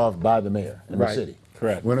signed off by the mayor in the Right. city.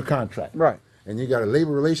 Correct. We're in a contract. Right. And you got a labor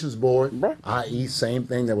relations board, Right. i.e., same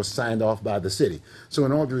thing that was signed off by the city. So,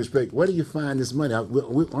 in all due respect, where do you find this money? Aren't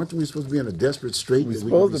we supposed to be in a desperate strait? We're that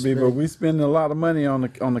supposed to be, but spending? we spending a lot of money on the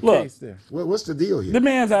Look, case there. What's the deal here? The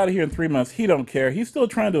man's out of here in 3 months. He don't care. He's still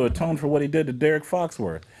trying to atone for what he did to Derek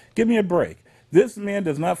Foxworth. Give me a break. This man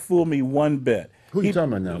does not fool me one bit. Who you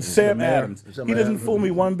talking about now? Sam The mayor? Adams. You're talking He about doesn't Adams? fool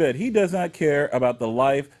me one bit. He does not care about the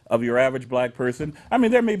life of your average black person. I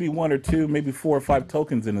mean, there may be one or two, maybe 4 or 5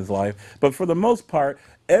 tokens in his life, but for the most part,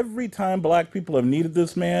 every time black people have needed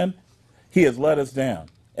this man, he has let us down.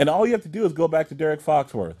 And all you have to do is go back to Derek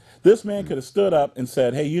Foxworth. This man could have stood up and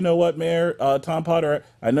said, hey, you know what, Mayor Tom Potter,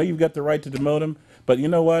 I know you've got the right to demote him, but you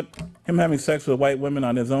know what? Him having sex with white women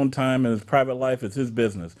on his own time in his private life is his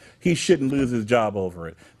business. He shouldn't lose his job over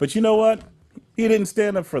it. But you know what? He didn't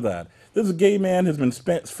stand up for that. This gay man has been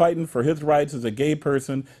fighting for his rights as a gay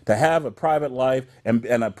person to have a private life and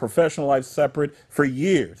a professional life separate for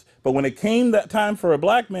years. But when it came that time for a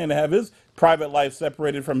black man to have his private life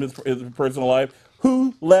separated from his personal life,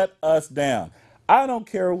 who let us down? I don't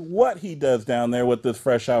care what he does down there with this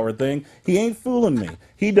Fresh Hour thing. He ain't fooling me.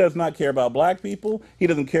 He does not care about black people. He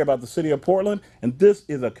doesn't care about the city of Portland. And this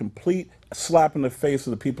is a complete slap in the face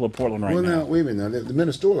of the people of Portland right Well, now. now, wait a minute. Now, the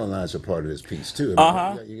Minnesota Alliance are part of this piece, too. You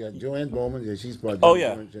got Joanne Bowman. Yeah, she's part of Oh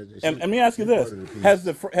yeah, and let me ask you this: has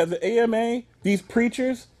the AMA, these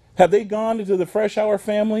preachers, have they gone into the Fresh Hour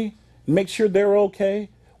family and make sure they're okay,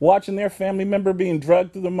 watching their family member being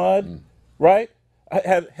drugged through the mud, right?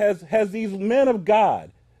 Has these men of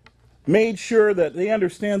God made sure that they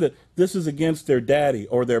understand that this is against their daddy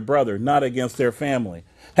or their brother, not against their family?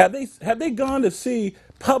 Have they gone to see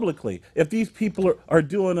publicly if these people are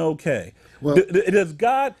doing okay? Well- Does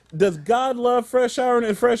God love Fresh Hour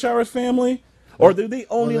and Fresh Hour's family? Or do they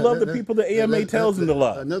only love the people the AMA tells them to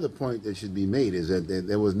love? Another point that should be made is that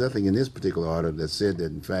there was nothing in this particular order that said that,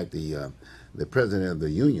 in fact, the president of the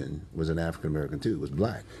union was an African American too. Was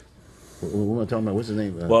black. What am I talking about? What's his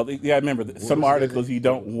name? Well, yeah, I remember that some what's his articles name? you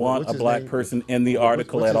don't want What's a his black name? person in the What's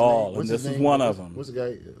article his at name? all, What's and his this is name? one of them. What's the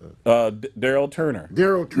guy? Daryl Turner.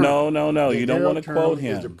 Daryl Turner. No. Yeah, You don't Daryl want to Turner quote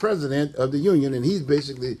is the him. president of the union, and he's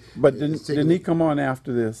basically. But is taking- didn't he come on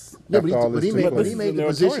after this? Yeah, after all but this he took made place? the This is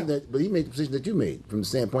position editorial. that. But he made the position that you made from the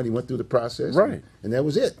standpoint he went through the process, Right. And that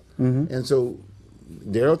was it. And so,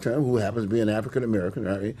 Daryl Turner, who happens to be an African American,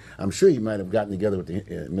 right, I'm sure he might have gotten together with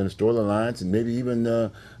the Minnesota Alliance and maybe even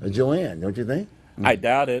Joanne. Don't you think? I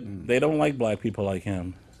doubt it. They don't like black people like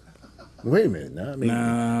him. Wait a minute. Now, I mean,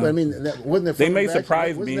 Nah. but I mean, wasn't it? They may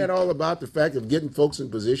surprise Wasn't me. that all about the fact of getting folks in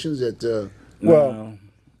positions that? Well,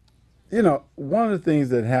 you know, one of the things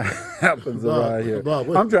that happens Bob, around here. Bob,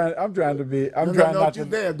 what- I'm trying to be. I'm No, trying don't not you to.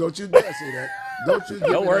 dare! Don't you dare say that! Don't you?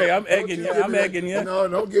 Don't worry, I'm egging you. I'm egging you. No,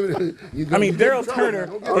 don't give it. I mean, Daryl Turner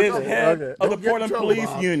is head of the Don't get in Portland trouble, Police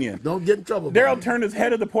Bob. Union. Don't get in trouble. Daryl Bob. Turner is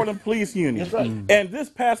head of the Portland Police Union. That's right. And this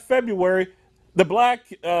past February, the black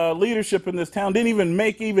leadership in this town didn't even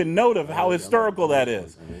make note of how historical that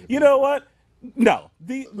is. You know what? No,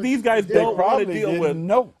 these guys don't want to probably deal didn't with.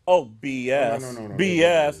 know. Oh, BS, No.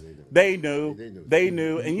 BS. They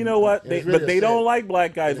knew, and you know what? It's really But they sad. don't like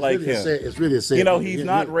black guys like really him. It's really a sad. You know, thing. he's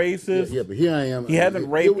not racist. Yeah, but here I am. He hasn't Here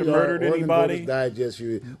raped we or are, murdered Oregon anybody. Voters Digest,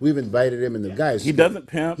 we've invited him, and the guy's He scared. doesn't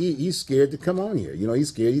pimp. He's scared to come on here. You know, he's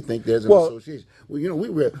scared. He think there's an Well- association. Well, you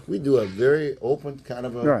know, we do a very open kind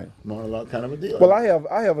of a Right. monologue kind of a deal. Well, I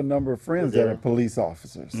have a number of friends that Yeah. are police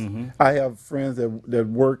officers. I have friends that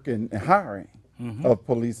work in hiring of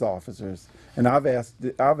police officers, and I've asked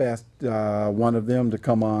one of them to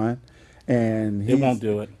come on, and It won't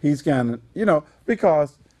do it. He's kind of,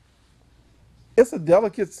 because it's a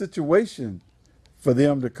delicate situation for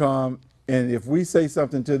them to come, and if we say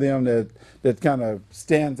something to them that kind of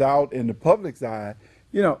stands out in the public's eye,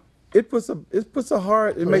 it puts a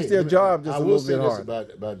hard. It makes their job just a little bit hard. I will say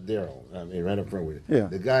this about Daryl. I mean, right up front with it. Yeah.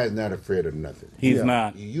 The guy is not afraid of nothing. He's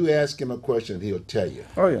not. You ask him a question, he'll tell you.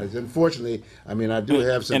 Oh, yeah. Unfortunately, I mean, I do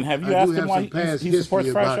have some. And have you asked him why he supports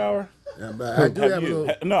Fresh Hour? I do have a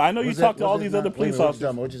little. No, I know you talked to all these other police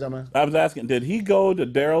officers. What you talking about? I was asking, did he go to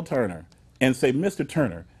Daryl Turner and say, Mr.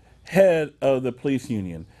 Turner, head of the police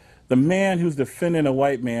union, the man who's defending a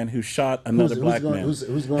white man who shot another black man? Who's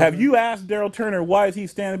going Have you asked Daryl Turner why is he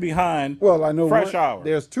standing behind Well, I know Fresh Hour?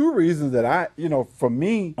 There's two reasons that for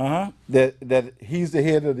me, that he's the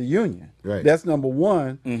head of the union. Right. That's number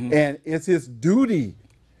one, and it's his duty,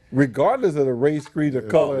 regardless of the race, creed, or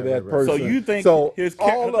color of that person. So you think all his the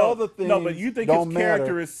other things but you think don't his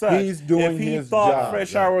character matter. is such. He's doing if he his thought job.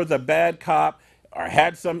 Fresh Hour was a bad cop or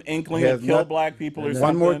had some inkling to Has kill not- black people or one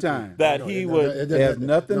something, more time. that he would. It has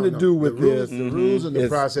nothing to do with the rules, this. The rules and the It's-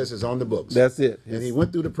 process is on the books. That's it. And he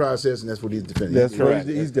went through the process, and that's what he's defending. That's right. Correct.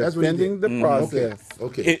 He's That's what he defending did. the process.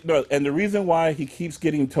 Okay. No, and the reason why he keeps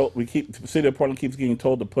getting told, the city of Portland keeps getting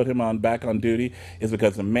told to put him back on duty, is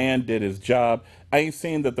because the man did his job. I ain't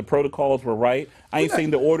saying that the protocols were right. I ain't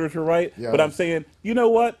saying the orders were right. Yeah. But I'm saying, you know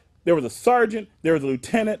what? There was a sergeant, there was a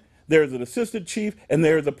lieutenant, there was an assistant chief, and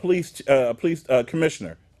there was a police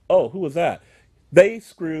commissioner. Oh, who was that? They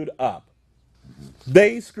screwed up.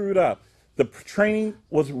 They screwed up. The training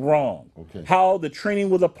was wrong. Okay. How the training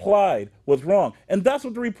was applied was wrong. And that's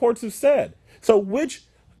what the reports have said. So which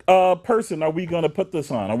person are we going to put this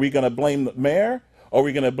on? Are we going to blame the mayor? Are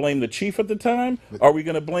we going to blame the chief at the time? Are we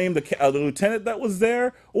going to blame the lieutenant that was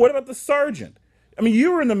there? Or what about the sergeant? I mean,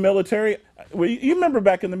 you were in the military. You remember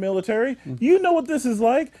back in the military. You know what this is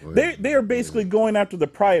like. They are basically going after the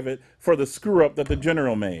private for the screw up that the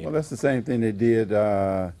general made. Well, that's the same thing they did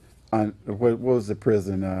on what was the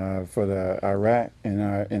prison for the Iraq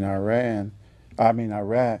in Iran. I mean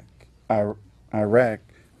Iraq.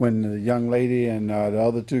 When the young lady and the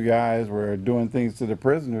other two guys were doing things to the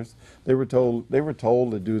prisoners, they were told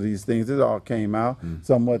to do these things. It all came out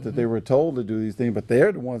somewhat that they were told to do these things, but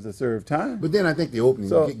they're the ones that serve time. But then I think the opening.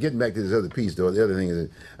 So- Getting back to this other piece, though, the other thing is,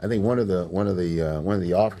 I think one of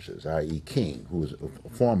the officers, i.e., King, who was a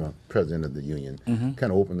former president of the union,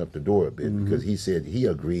 kind of opened up the door a bit because he said he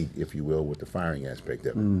agreed, if you will, with the firing aspect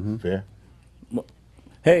of it. Fair.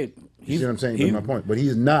 Hey, You see what I'm saying? That's my point. But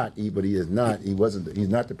he's not. He wasn't. He's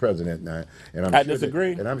not the president now. And I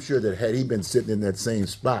disagree. And I'm sure that had he been sitting in that same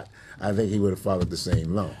spot, I think he would have followed the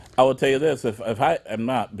same law. I will tell you this: if I am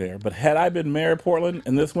not mayor, but had I been mayor of Portland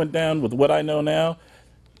and this went down with what I know now,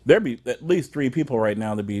 there'd be at least 3 people right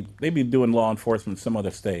now they'd be doing law enforcement in some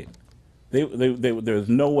other state. There's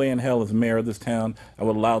no way in hell as mayor of this town I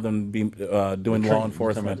would allow them to be doing law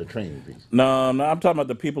enforcement. The training piece. No, I'm talking about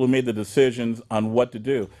the people who made the decisions on what to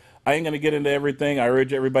do. I ain't going to get into everything. I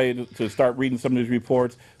urge everybody to start reading some of these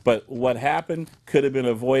reports. But what happened could have been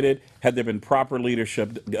avoided had there been proper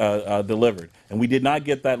leadership delivered. And we did not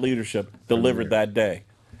get that leadership delivered that day.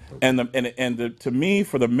 And to me,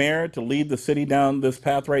 for the mayor to lead the city down this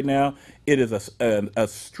path right now, it is a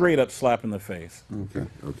straight up slap in the face.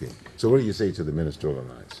 Okay. So what do you say to the Ministerial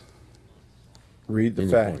Alliance? Read the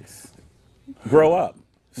Any facts. Grow up.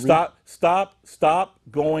 Stop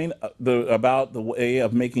going about the way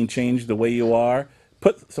of making change the way you are.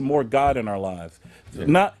 Put some more God in our lives.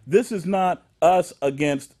 Yeah. This is not us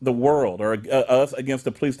against the world or us against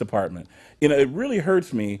the police department. It really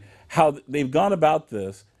hurts me how they've gone about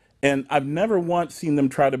this, and I've never once seen them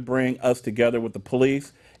try to bring us together with the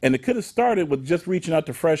police. And it could have started with just reaching out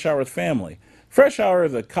to Fresh Hour's family. Fresh Hour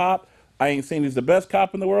is a cop. I ain't saying he's the best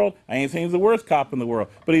cop in the world. I ain't saying he's the worst cop in the world.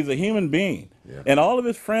 But he's a human being. Yeah. And all of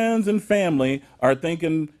his friends and family are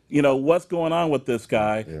thinking, what's going on with this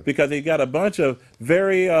guy? Yeah. Because he got a bunch of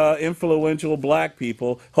very influential black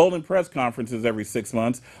people holding press conferences every 6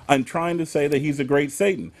 months and trying to say that he's a great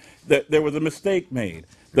Satan. That there was a mistake made.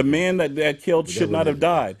 The man that killed should not have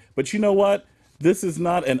died. But you know what? This is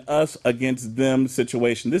not an us against them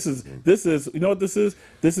situation. This is you know what this is?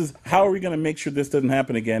 This is how are we going to make sure this doesn't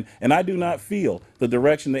happen again? And I do not feel the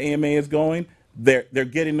direction the AMA is going. They're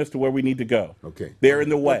getting us to where we need to go. Okay. They're in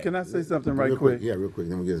the way. Can I say something real quick? Yeah, real quick.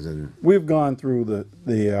 Then we get into. We've gone through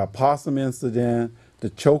the possum incident, the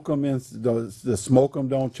choke 'em incident, the smoke 'em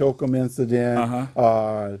don't choke 'em incident.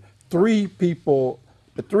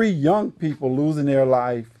 3 young people losing their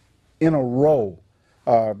life in a row.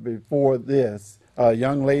 Before this, a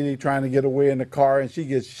young lady trying to get away in the car and she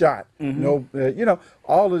gets shot.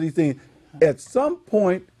 All of these things. At some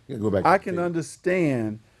point, You gotta go back to I the can table.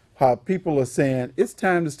 understand how people are saying it's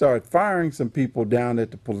time to start firing some people down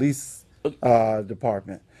at the police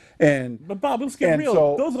department. But Bob, let's get And real.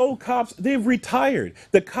 so Those old cops, they've retired.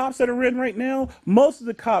 The cops that are in right now, most of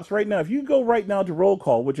the cops right now, if you go right now to roll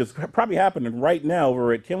call, which is probably happening right now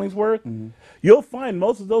over at Killingsworth, you'll find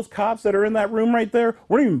most of those cops that are in that room right there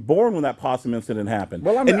weren't even born when that possum incident happened.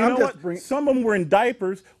 Well, And you I'm know just what? Some of them were in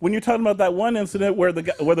diapers when you're talking about that one incident where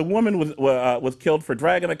the woman was killed for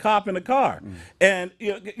dragging a cop in a car. And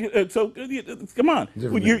so come on,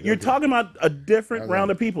 Different you're, thing, you're okay. talking about a different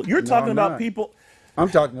round of people. You're No, talking I'm about not. people. I'm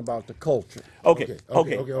talking about the culture. Okay.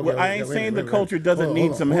 Well, I ain't wait a saying the minute, culture wait. doesn't Hold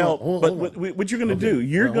need on, some hold on, help, hold but on. what you're going to Okay. do,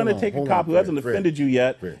 you're Well, going to hold on, take a hold cop on, who hasn't Fred, offended you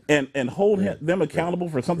yet Fred. and hold them accountable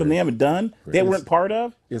for something they haven't done, they weren't part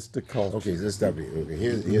of. It's the culture. Okay, so let's stop it. Okay,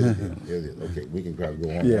 here's the thing. Here's it. Okay, we can probably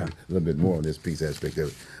go on Yeah. a little bit more on this peace aspect of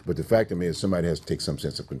it. But the fact of it is somebody has to take some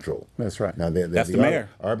sense of control. That's right. Now, That's the mayor.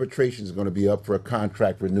 arbitration is going to be up for a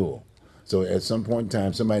contract renewal. So at some point in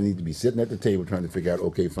time, somebody needs to be sitting at the table trying to figure out,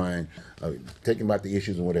 okay, fine, taking about the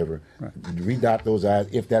issues and whatever, redot those I's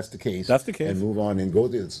if that's the case. That's the case. And move on and go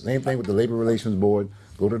to the same thing with the Labor Relations Board.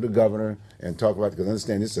 Go to the governor and talk about it, because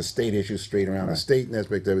understand this is a state issue straight around the state and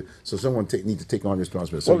aspect of it. So someone needs to take on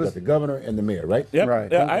responsibility. So Well, you got the governor and the mayor, right? Yep.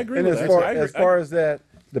 Right. Yeah, I agree and with as that. far, I agree. as far as that,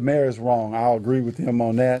 the mayor is wrong. I'll agree with him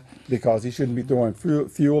on that, because he shouldn't be throwing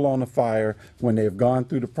fuel on the fire when they've gone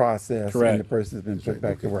through the process Correct. and the person's been put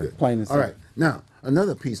back to Okay, work. good. Plain and All simple. right. Now,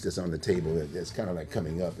 another piece that's on the table that's kind of like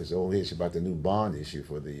coming up is the whole issue about the new bond issue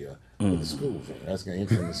for the schools. That's going to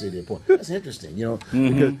enter in the city of Portland. That's interesting, because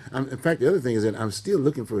in fact, the other thing is that I'm still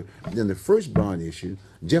looking for, in the first bond issue,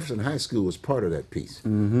 Jefferson High School was part of that piece.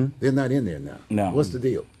 They're not in there now. No. What's the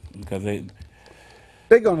deal? Because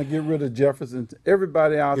They're going to get rid of Jefferson.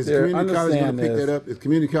 Everybody out Is there community college going understand to pick this. that up? Is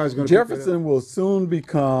community college going to pick that up? Jefferson will soon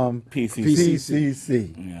become PCC.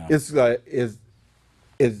 PCC. Yeah. It's like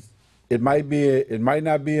it might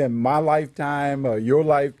not be in my lifetime or your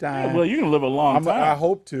lifetime. well, you're gonna live a long time. I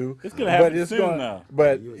hope to. It's gonna happen but it's soon gonna, now.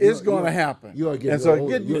 But it's You going are- to happen. You are getting and so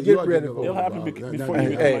older. get You are ready getting for older, It'll happen Bob. before Not you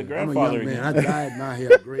me. become my I'm a grandfather young man. again. I dyed my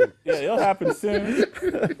hair gray. Yeah, it'll happen soon.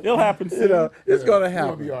 It'll happen soon. You know, it's going to You're gonna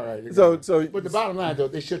happen. be all right. So, But the bottom line, though,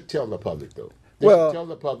 they should tell the public, though. They well, should tell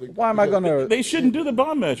the public. why am I because- going to? They shouldn't do the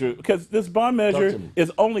bond measure, because this bond measure to me.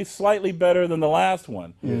 is only slightly better than the last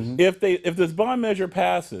one. If this bond measure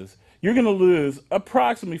passes, you're going to lose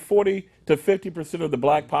approximately 40 to 50% of the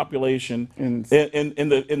black population in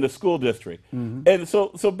the school district. And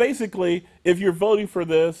so basically, if you're voting for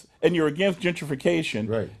this and you're against gentrification,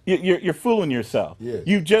 Right. you're fooling yourself. Yes.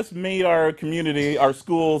 You just made our community, our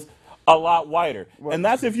schools, a lot whiter, and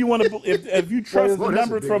that's if you want to. If you trust Well, the that's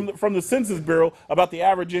a numbers big- from the Census Bureau about the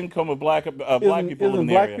average income of black people in Isn't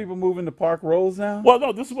the black area. people moving to Park Roads now? Well,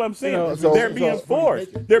 no, this is what I'm saying. You know, so- They're so- being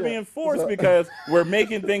forced. They're being forced because we're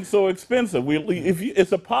making things so expensive.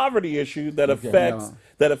 It's a poverty issue that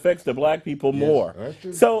affects the black people more. that's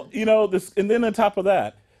true. So this, and then on top of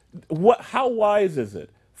that, how wise is it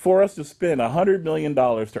for us to spend $100 million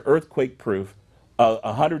to earthquake-proof a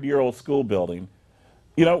 100-year-old school building?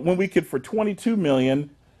 When we could, for $22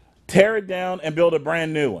 million, tear it down and build a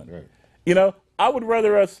brand new one. Right. I would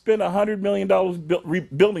rather us spend $100 million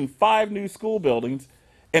rebuilding 5 new school buildings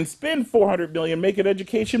and spend $400 million making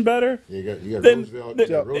education better. You got Then, Roosevelt. the- you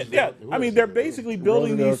got Roosevelt. yeah, Who I mean, else? they're basically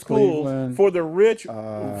building Roosevelt, these schools Cleveland,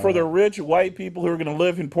 for the rich white people who are going to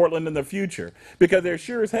live in Portland in the future, because they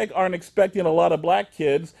sure as heck aren't expecting a lot of black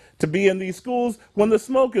kids to be in these schools when the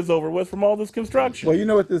smoke is over with from all this construction. Well, you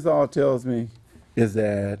know what this all tells me is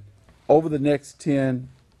that over the next 10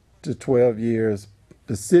 to 12 years,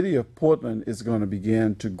 the city of Portland is going to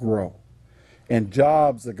begin to grow, and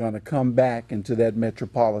jobs are going to come back into that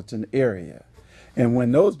metropolitan area. And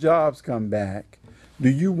when those jobs come back, do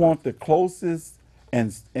you want the closest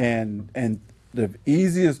and the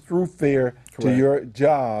easiest thoroughfare to Correct. your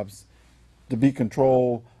jobs to be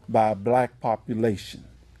controlled by a black population?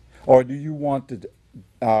 Or do you want to,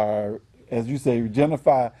 as you say,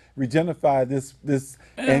 regenify this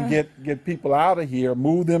and get people out of here,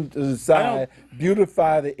 move them to the side,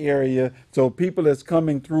 beautify the area so people that's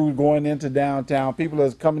coming through, going into downtown, people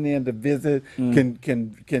that's coming in to visit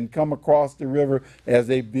can come across the river as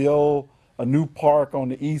they build a new park on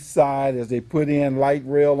the east side, as they put in light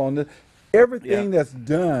rail on the. Everything that's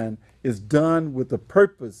done is done with a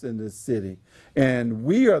purpose in this city, and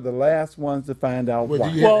we are the last ones to find out Well, do why.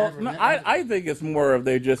 you- Well, no, I think it's more of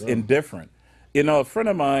they're just indifferent. A friend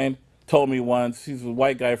of mine told me once, he's a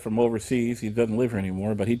white guy from overseas, he doesn't live here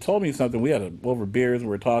anymore, but he told me something, we had over beers, we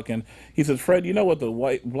were talking. He says, Fred, you know what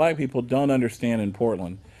the black people don't understand in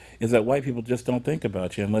Portland is that white people just don't think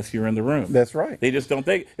about you unless you're in the room. That's right. They just don't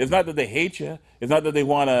think. It's not that they hate you. It's not that they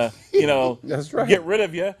want to, That's right. get rid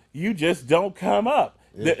of you. You just don't come up.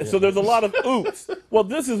 So there's a lot of oops. Well,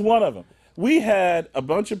 this is one of them. We had a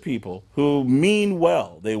bunch of people who mean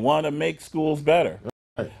well. They want to make schools better,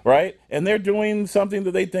 right? And they're doing something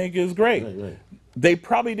that they think is great. Right. They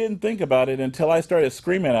probably didn't think about it until I started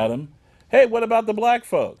screaming at them, hey, what about the black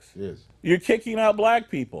folks? Yes. You're kicking out black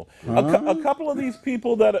people. A couple of these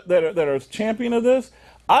people that are champion of this,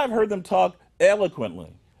 I've heard them talk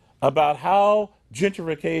eloquently about how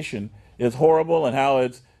gentrification is horrible and how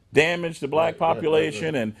it's damaged the black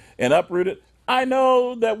population and uprooted. I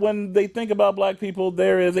know that when they think about black people,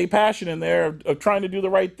 there is a passion in there of trying to do the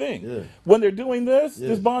right thing. Yeah. When they're doing this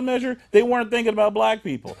bond measure, they weren't thinking about black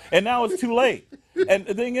people. And now it's too late. And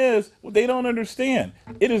the thing is, they don't understand.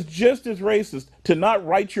 It is just as racist to not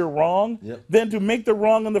right your wrong than to make the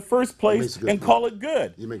wrong in the first place and call it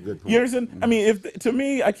good. You make a good point. You understand? I mean, to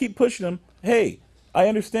me, I keep pushing them, hey, I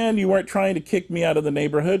understand you weren't trying to kick me out of the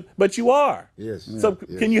neighborhood, but you are. Yes. So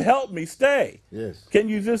can you help me stay? Yes. Can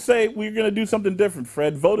you just say, we're going to do something different,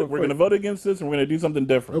 Fred? We're going to vote against this and we're going to do something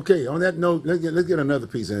different. Okay, on that note, let's get another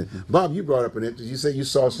piece in it. Bob, you brought up an interest. You say you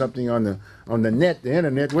saw something on the net, the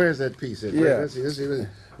internet. Where is that piece at? Yeah. Let's see.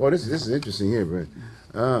 Well, this is interesting here, Brent.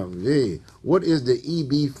 What is the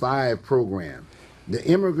EB-5 program? The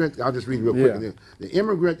immigrant, I'll just read real quick. Yeah. The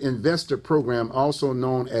Immigrant Investor Program, also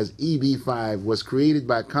known as EB-5, was created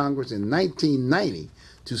by Congress in 1990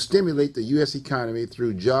 to stimulate the U.S. economy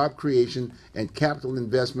through job creation and capital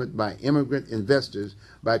investment by immigrant investors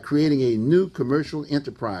by creating a new commercial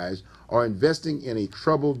enterprise or investing in a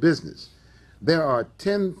troubled business. There are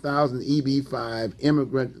 10,000 EB-5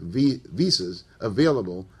 immigrant visas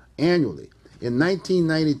available annually. In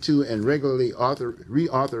 1992 and regularly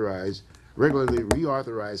reauthorized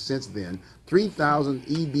since then, 3,000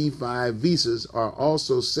 EB-5 visas are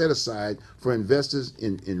also set aside for investors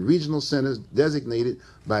in regional centers designated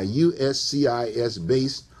by USCIS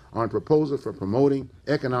based on proposal for promoting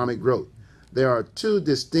economic growth. There are two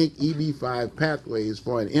distinct EB-5 pathways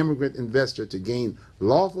for an immigrant investor to gain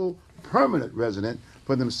lawful permanent resident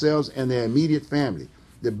for themselves and their immediate family.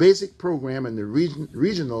 The basic program and the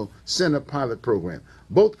regional center pilot program.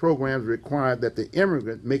 Both programs require that the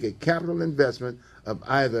immigrant make a capital investment of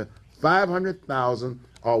either $500,000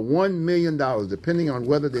 or $1 million, depending on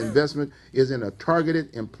whether the investment is in a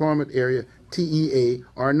targeted employment area, TEA,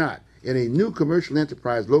 or not, in a new commercial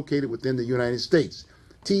enterprise located within the United States.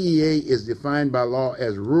 TEA is defined by law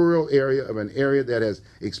as rural area of an area that has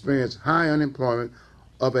experienced high unemployment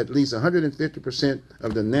of at least 150%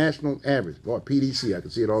 of the national average, or PDC. I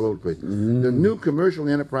can see it all over the place. The new commercial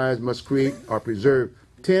enterprise must create or preserve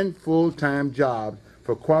 10 full-time jobs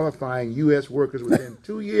for qualifying U.S. workers within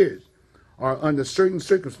 2 years, or under certain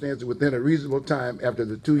circumstances within a reasonable time after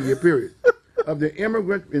the 2-year period, of the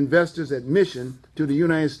immigrant investor's admission to the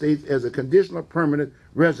United States as a conditional permanent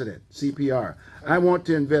resident, CPR. I want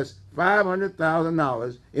to invest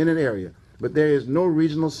 $500,000 in an area, but there is no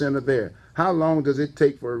regional center there. How long does it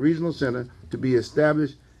take for a regional center to be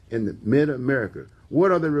established in the mid-America? What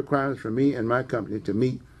are the requirements for me and my company to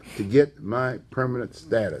meet to get my permanent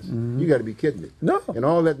status? You got to be kidding me. No. And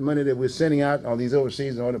all that money that we're sending out, all these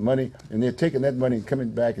overseas and all that money, and they're taking that money and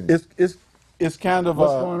coming back. And It's kind of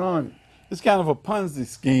what's going on? It's kind of a Ponzi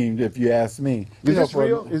scheme, if you ask me. Is this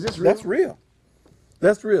real? Is this real? That's real.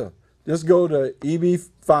 That's real. Just go to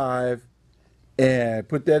EB-5 and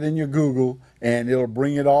put that in your Google, and it'll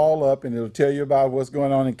bring it all up, and it'll tell you about what's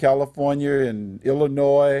going on in California and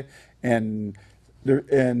Illinois, and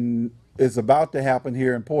it's about to happen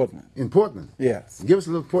here in Portland. In Portland? Yes. Give us a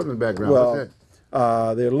little Portland background. Well, What's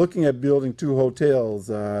that? they're looking at building 2 hotels.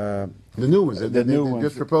 The new ones. The new ones.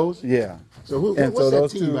 Just proposed? Yeah. So what's that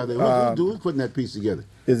team, by the way? Who's putting that piece together?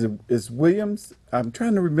 It's Williams. I'm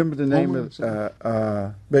trying to remember the name Homer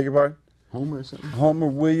of beg your pardon? Homer or something? Homer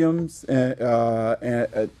Williams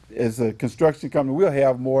and is a construction company. We'll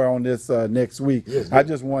have more on this next week. Yes, I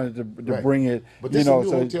just wanted to bring it. But this is a new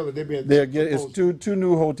hotel that it's two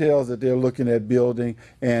new hotels that they're looking at building,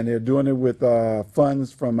 and they're doing it with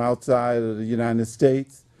funds from outside of the United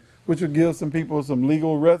States, which will give some people some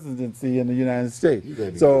legal residency in the United States.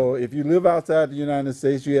 So if you live outside the United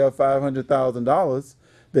States, you have $500,000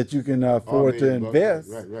 that you can afford to invest,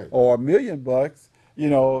 or $1 million. You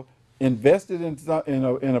know, invested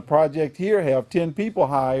in a project here, have 10 people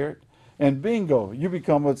hired, and bingo, you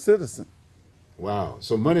become a citizen. Wow.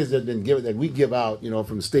 So monies that been given that we give out,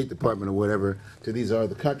 from the State Department or whatever to these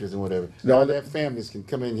other countries and whatever. All their families can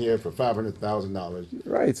come in here for $500,000.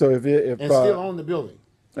 Right. So if and still own the building.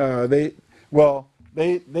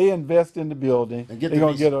 they invest in the building. And get They're the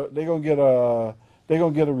gonna visa. get a they're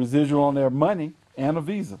gonna get a residual on their money and a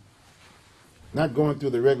visa. Not going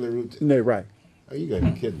through the regular route. They're right. Oh, you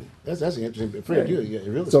gotta be kidding me. That's interesting. Fred, you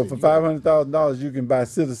real estate. So for you got- $500,000, you can buy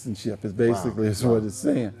citizenship. Is basically is what it's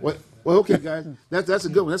saying. Well, okay, guys, that's a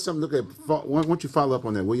good one. That's something to look at. Why don't you follow up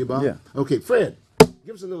on that, will you, Bob? Yeah. Okay, Fred,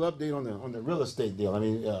 give us a little update on the real estate deal. I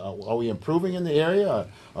mean, are we improving in the area?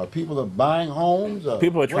 Are people buying homes?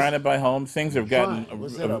 People are trying to buy homes. Things have gotten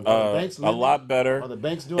What's that? Are the banks a lending? lot better Are the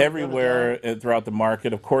banks doing a better everywhere throughout the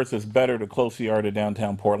market. Of course, it's better the closer you are to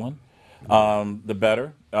downtown Portland, the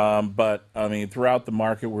better. But I mean, throughout the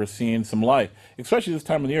market, we're seeing some life, especially this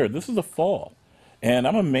time of the year. This is the fall. And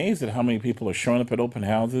I'm amazed at how many people are showing up at open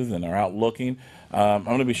houses and are out looking. I'm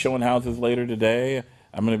going to be showing houses later today.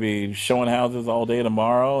 I'm going to be showing houses all day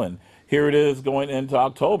tomorrow. And here it is going into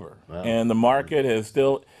October. Wow. And the market is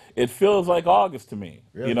still, it feels like August to me.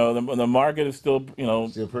 Really? You know, the market is still,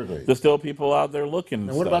 Still percolating. there's still people out there looking.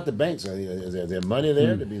 And what about the banks? Is there money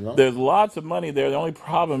there to be loaned? There's lots of money there. The only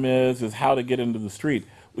problem is how to get into the street.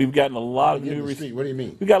 We've gotten a lot of Get in new the street. What do you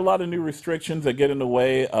mean? We've got a lot of new restrictions that get in the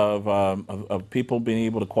way of people being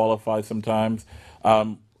able to qualify sometimes.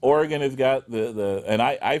 Oregon has got and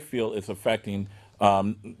I feel it's affecting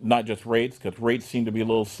not just rates, because rates seem to be a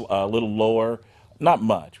little lower. Not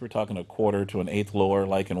much. We're talking a quarter to an eighth lower,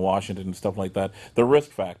 like in Washington and stuff like that. The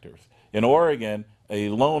risk factors. In Oregon, a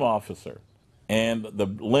loan officer and the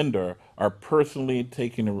lender are personally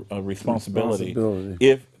taking a responsibility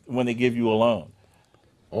when they give you a loan.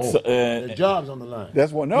 Oh, So, their job's on the line.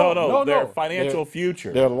 That's what. No, their financial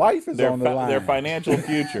future. Their life is on the line. Their financial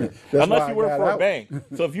future. That's Unless why you I work got for a out. bank.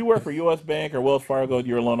 So if you work for U.S. Bank or Wells Fargo,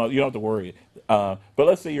 you're a loan. You don't have to worry. But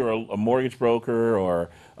let's say you're a mortgage broker or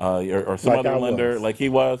some Like other I lender, was. like he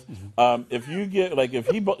was. If you get if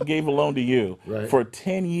he gave a loan to you Right. for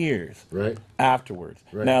 10 years Right. afterwards,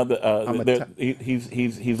 Right. now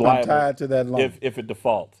he's liable tied to that loan. if it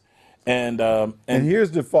defaults. And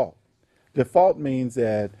here's default. Default means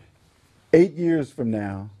that 8 years from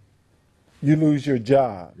now, you lose your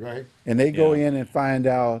job. Right. And they go Yeah. in and find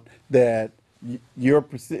out that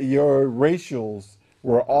your ratios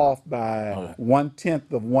were off by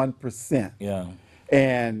 1/10 of 1%. yeah.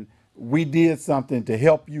 And we did something to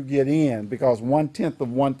help you get in, because 1/10 of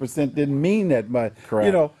 1% didn't mean that much.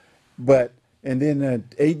 Correct. But and then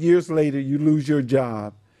 8 years later you lose your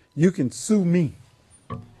job, you can sue me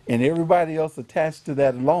and everybody else attached to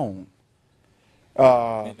that loan.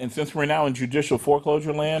 And since we're now in judicial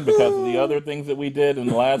foreclosure land because of the other things that we did in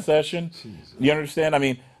the last session, you understand? I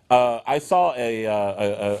mean, I saw a So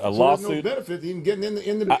there's no lawsuit. benefit even getting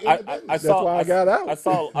in the I business. saw. why I got out. I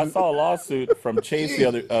saw a lawsuit from Chase the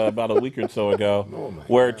other about a week or so ago,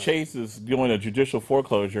 where Chase is doing a judicial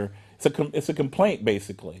foreclosure. It's a complaint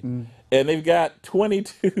basically, and they've got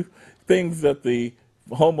 22 things that the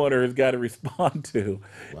homeowner has got to respond to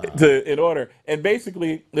in order. And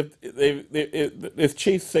basically, it's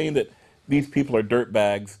Chase saying that these people are dirt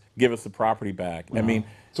bags. Give us the property back. I mean,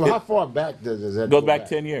 So how far back does that goes go back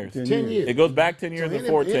 10 years. 10 years. It goes back 10 years and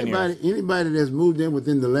forward 10 years. Anybody that's moved in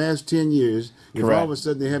within the last 10 years, if Correct. all of a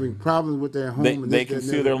sudden they're having problems with their home, They- and they this, can that, and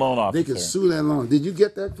sue the their other, loan They can officer. sue that loan. Did you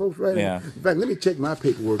get that, folks? Right? Yeah. In fact, let me check my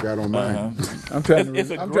paperwork out on mine. I'm trying It's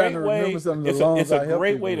to, a I'm great trying to way. remember some of the It's loans I a helped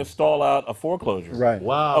great people way to with. stall out a foreclosure. Right.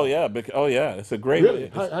 Wow. Oh yeah. It's a great. Really?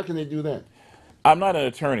 Way. How can they do that? I'm not an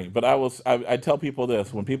attorney, but I tell people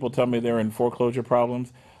this: when people tell me they're in foreclosure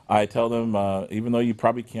problems, I tell them even though you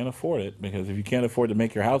probably can't afford it, because if you can't afford to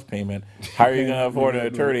make your house payment, how are you going to afford an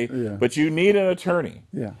attorney? Yeah. But you need an attorney.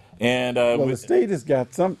 Yeah. And Well, the state has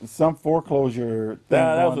got some foreclosure thing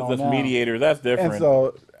that's going on now. mediator. That's different. And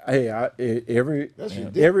so, hey, every That's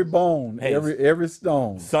ridiculous. every bone, Hey, every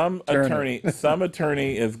stone. Some turn it.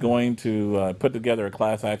 attorney is going to put together a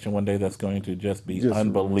class action one day that's going to just be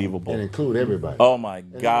unbelievable. And include everybody. Oh my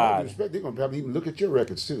And with all due God! respect, they're going to probably even look at your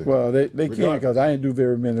records too. Well, they can't, Regardless. because I didn't do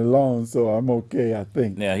very many loans, so I'm okay, I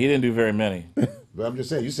think. Yeah, he didn't do very many. But I'm just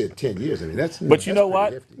saying, you said 10 years. I mean, that's. But you that's know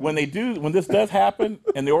pretty what? hefty. When this does happen,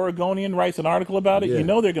 and the Oregonian writes an article about it, Yeah. you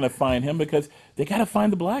know they're going to find him because they got to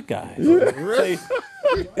find the black guy.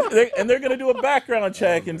 And they're going to do a background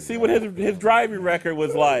check and see what his driving record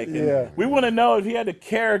was like. And Yeah. we want to know if he had the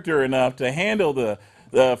character enough to handle the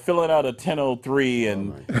filling out a 1003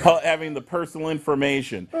 and having the personal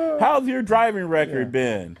information. How's your driving record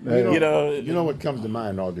been? You know what comes to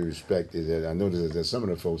mind, all due respect, is that I noticed that some of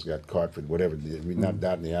the folks got caught for whatever, not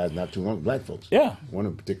dotting the I's, not too long, black folks. Yeah. One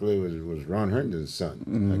in particular was Ron Herndon's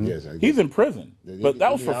son, I guess. He's in prison, but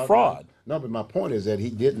that was for fraud. No, but my point is that he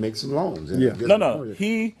did make some loans. And Yeah. I guess No, my no, point is-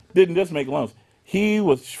 he didn't just make loans.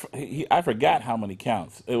 I forgot how many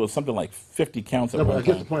counts. It was something like 50 counts at No, but one I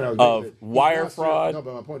guess the time point I was making of that he's wire now serving, fraud. no,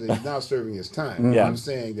 but my point is he's now serving his time. Yeah. I'm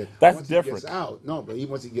saying that That's once different. he gets out, no, but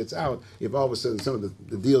once he gets out, if all of a sudden some of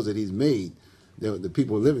the deals that he's made, the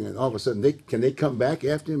people living in, all of a sudden can they come back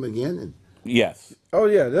after him again? And Yes. Oh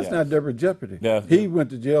yeah, that's Yes. not double jeopardy. Yeah. He went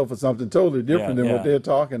to jail for something totally different Yeah, than what yeah. they're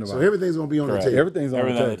talking about. so everything's going to be on Correct. the table. Everything's on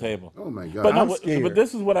Everything the on the table. table. Oh my God! But no, I'm but scared.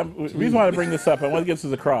 this is what I'm. The reason why I bring this up, I want to get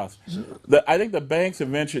this across. I think the banks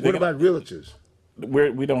eventually. What about realtors?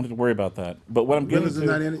 We don't have to worry about that. But what I'm getting Realtors to, are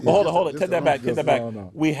not in it? well, It's hold it. just Take a that loan. back. Take Just that back. loan,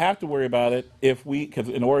 no. We have to worry about it because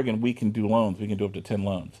in Oregon we can do loans. We can do up to 10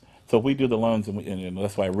 loans. So if we do the loans, and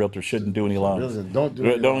that's why realtors shouldn't do any loans. realtors don't do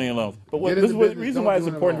any any loans. But Get this is into the business, reason don't why do it's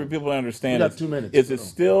any important for loans. people to understand We got 2 minutes. is Go it's on.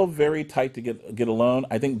 still very tight to get a loan.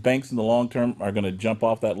 I think banks in the long term are going to jump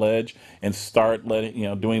off that ledge and start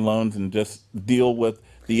doing loans and just deal with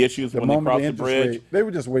the issues The when they moment cross the the interest bridge. rate, they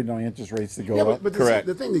were just waiting on interest rates to go Yeah, up. but Correct.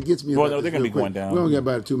 the thing that gets me Well, about no, they're this gonna real be going quick, down. we only got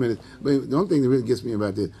about 2 minutes, but the only thing that really gets me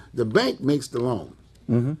about this, the bank makes the loan.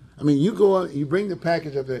 Mm-hmm. I mean, you go out, you bring the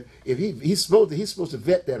package up there. If he's supposed to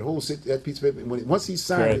vet that whole that piece of paper. Once he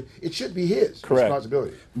signed Correct. it should be his Correct.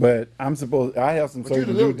 responsibility. But I have some But you're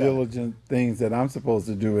certain the little due guy. diligent things that I'm supposed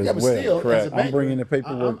to do as Yeah, but well. still, Correct. as a I'm banker, bringing the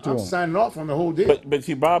paperwork to I'm him. signing off on the whole deal. But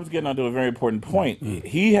see, Bob's getting onto a very important point.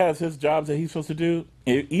 He has his jobs that he's supposed to do.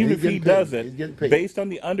 Even he's if he getting paid. does He's getting it paid. based on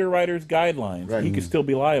the underwriter's guidelines, Right. he could still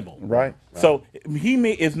be liable. Right. So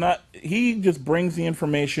he just brings the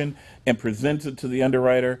information and presents it to the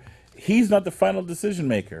underwriter. He's not the final decision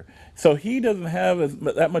maker. So he doesn't have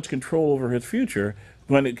that much control over his future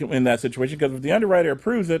in that situation, because if the underwriter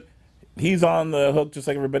approves it, he's on the hook just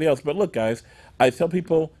like everybody else. But look, guys, I tell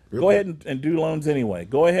people, go ahead and do loans anyway.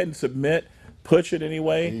 Go ahead and submit. Push it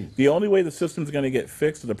anyway. The only way the system's going to get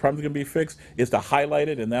fixed, or the problem's going to be fixed, is to highlight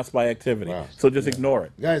it, and that's by activity. Wow. So just ignore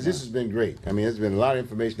it. Guys, this has been great. I mean, there's been a lot of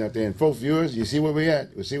information out there. And folks, viewers, you see where we're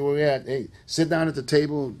at. We see where we're at. Hey, sit down at the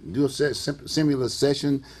table, do a similar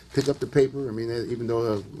session, pick up the paper. I mean, even though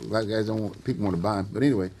a lot of guys people want to buy them. But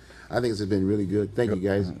anyway, I think this has been really good. Thank you,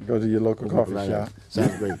 guys. Go to your local coffee Right shop. out.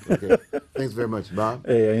 Sounds great. Okay. Thanks very much, Bob.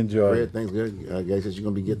 Hey, I enjoyed Fred, it. thanks good. Guys, says you're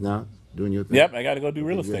going to be getting out, doing your thing. Yep, I got to go do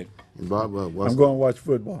real estate. And Bob, I'm going to watch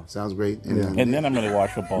football. sounds great. And then I'm going to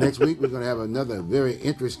watch football. Next week, we're going to have another very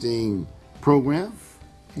interesting program.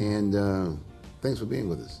 And thanks for being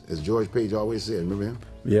with us. As George Page always said, remember him?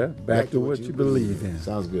 Yeah, back to what you believe in.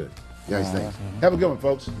 Sounds good. Guys, thanks. Have a good one,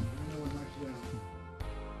 folks.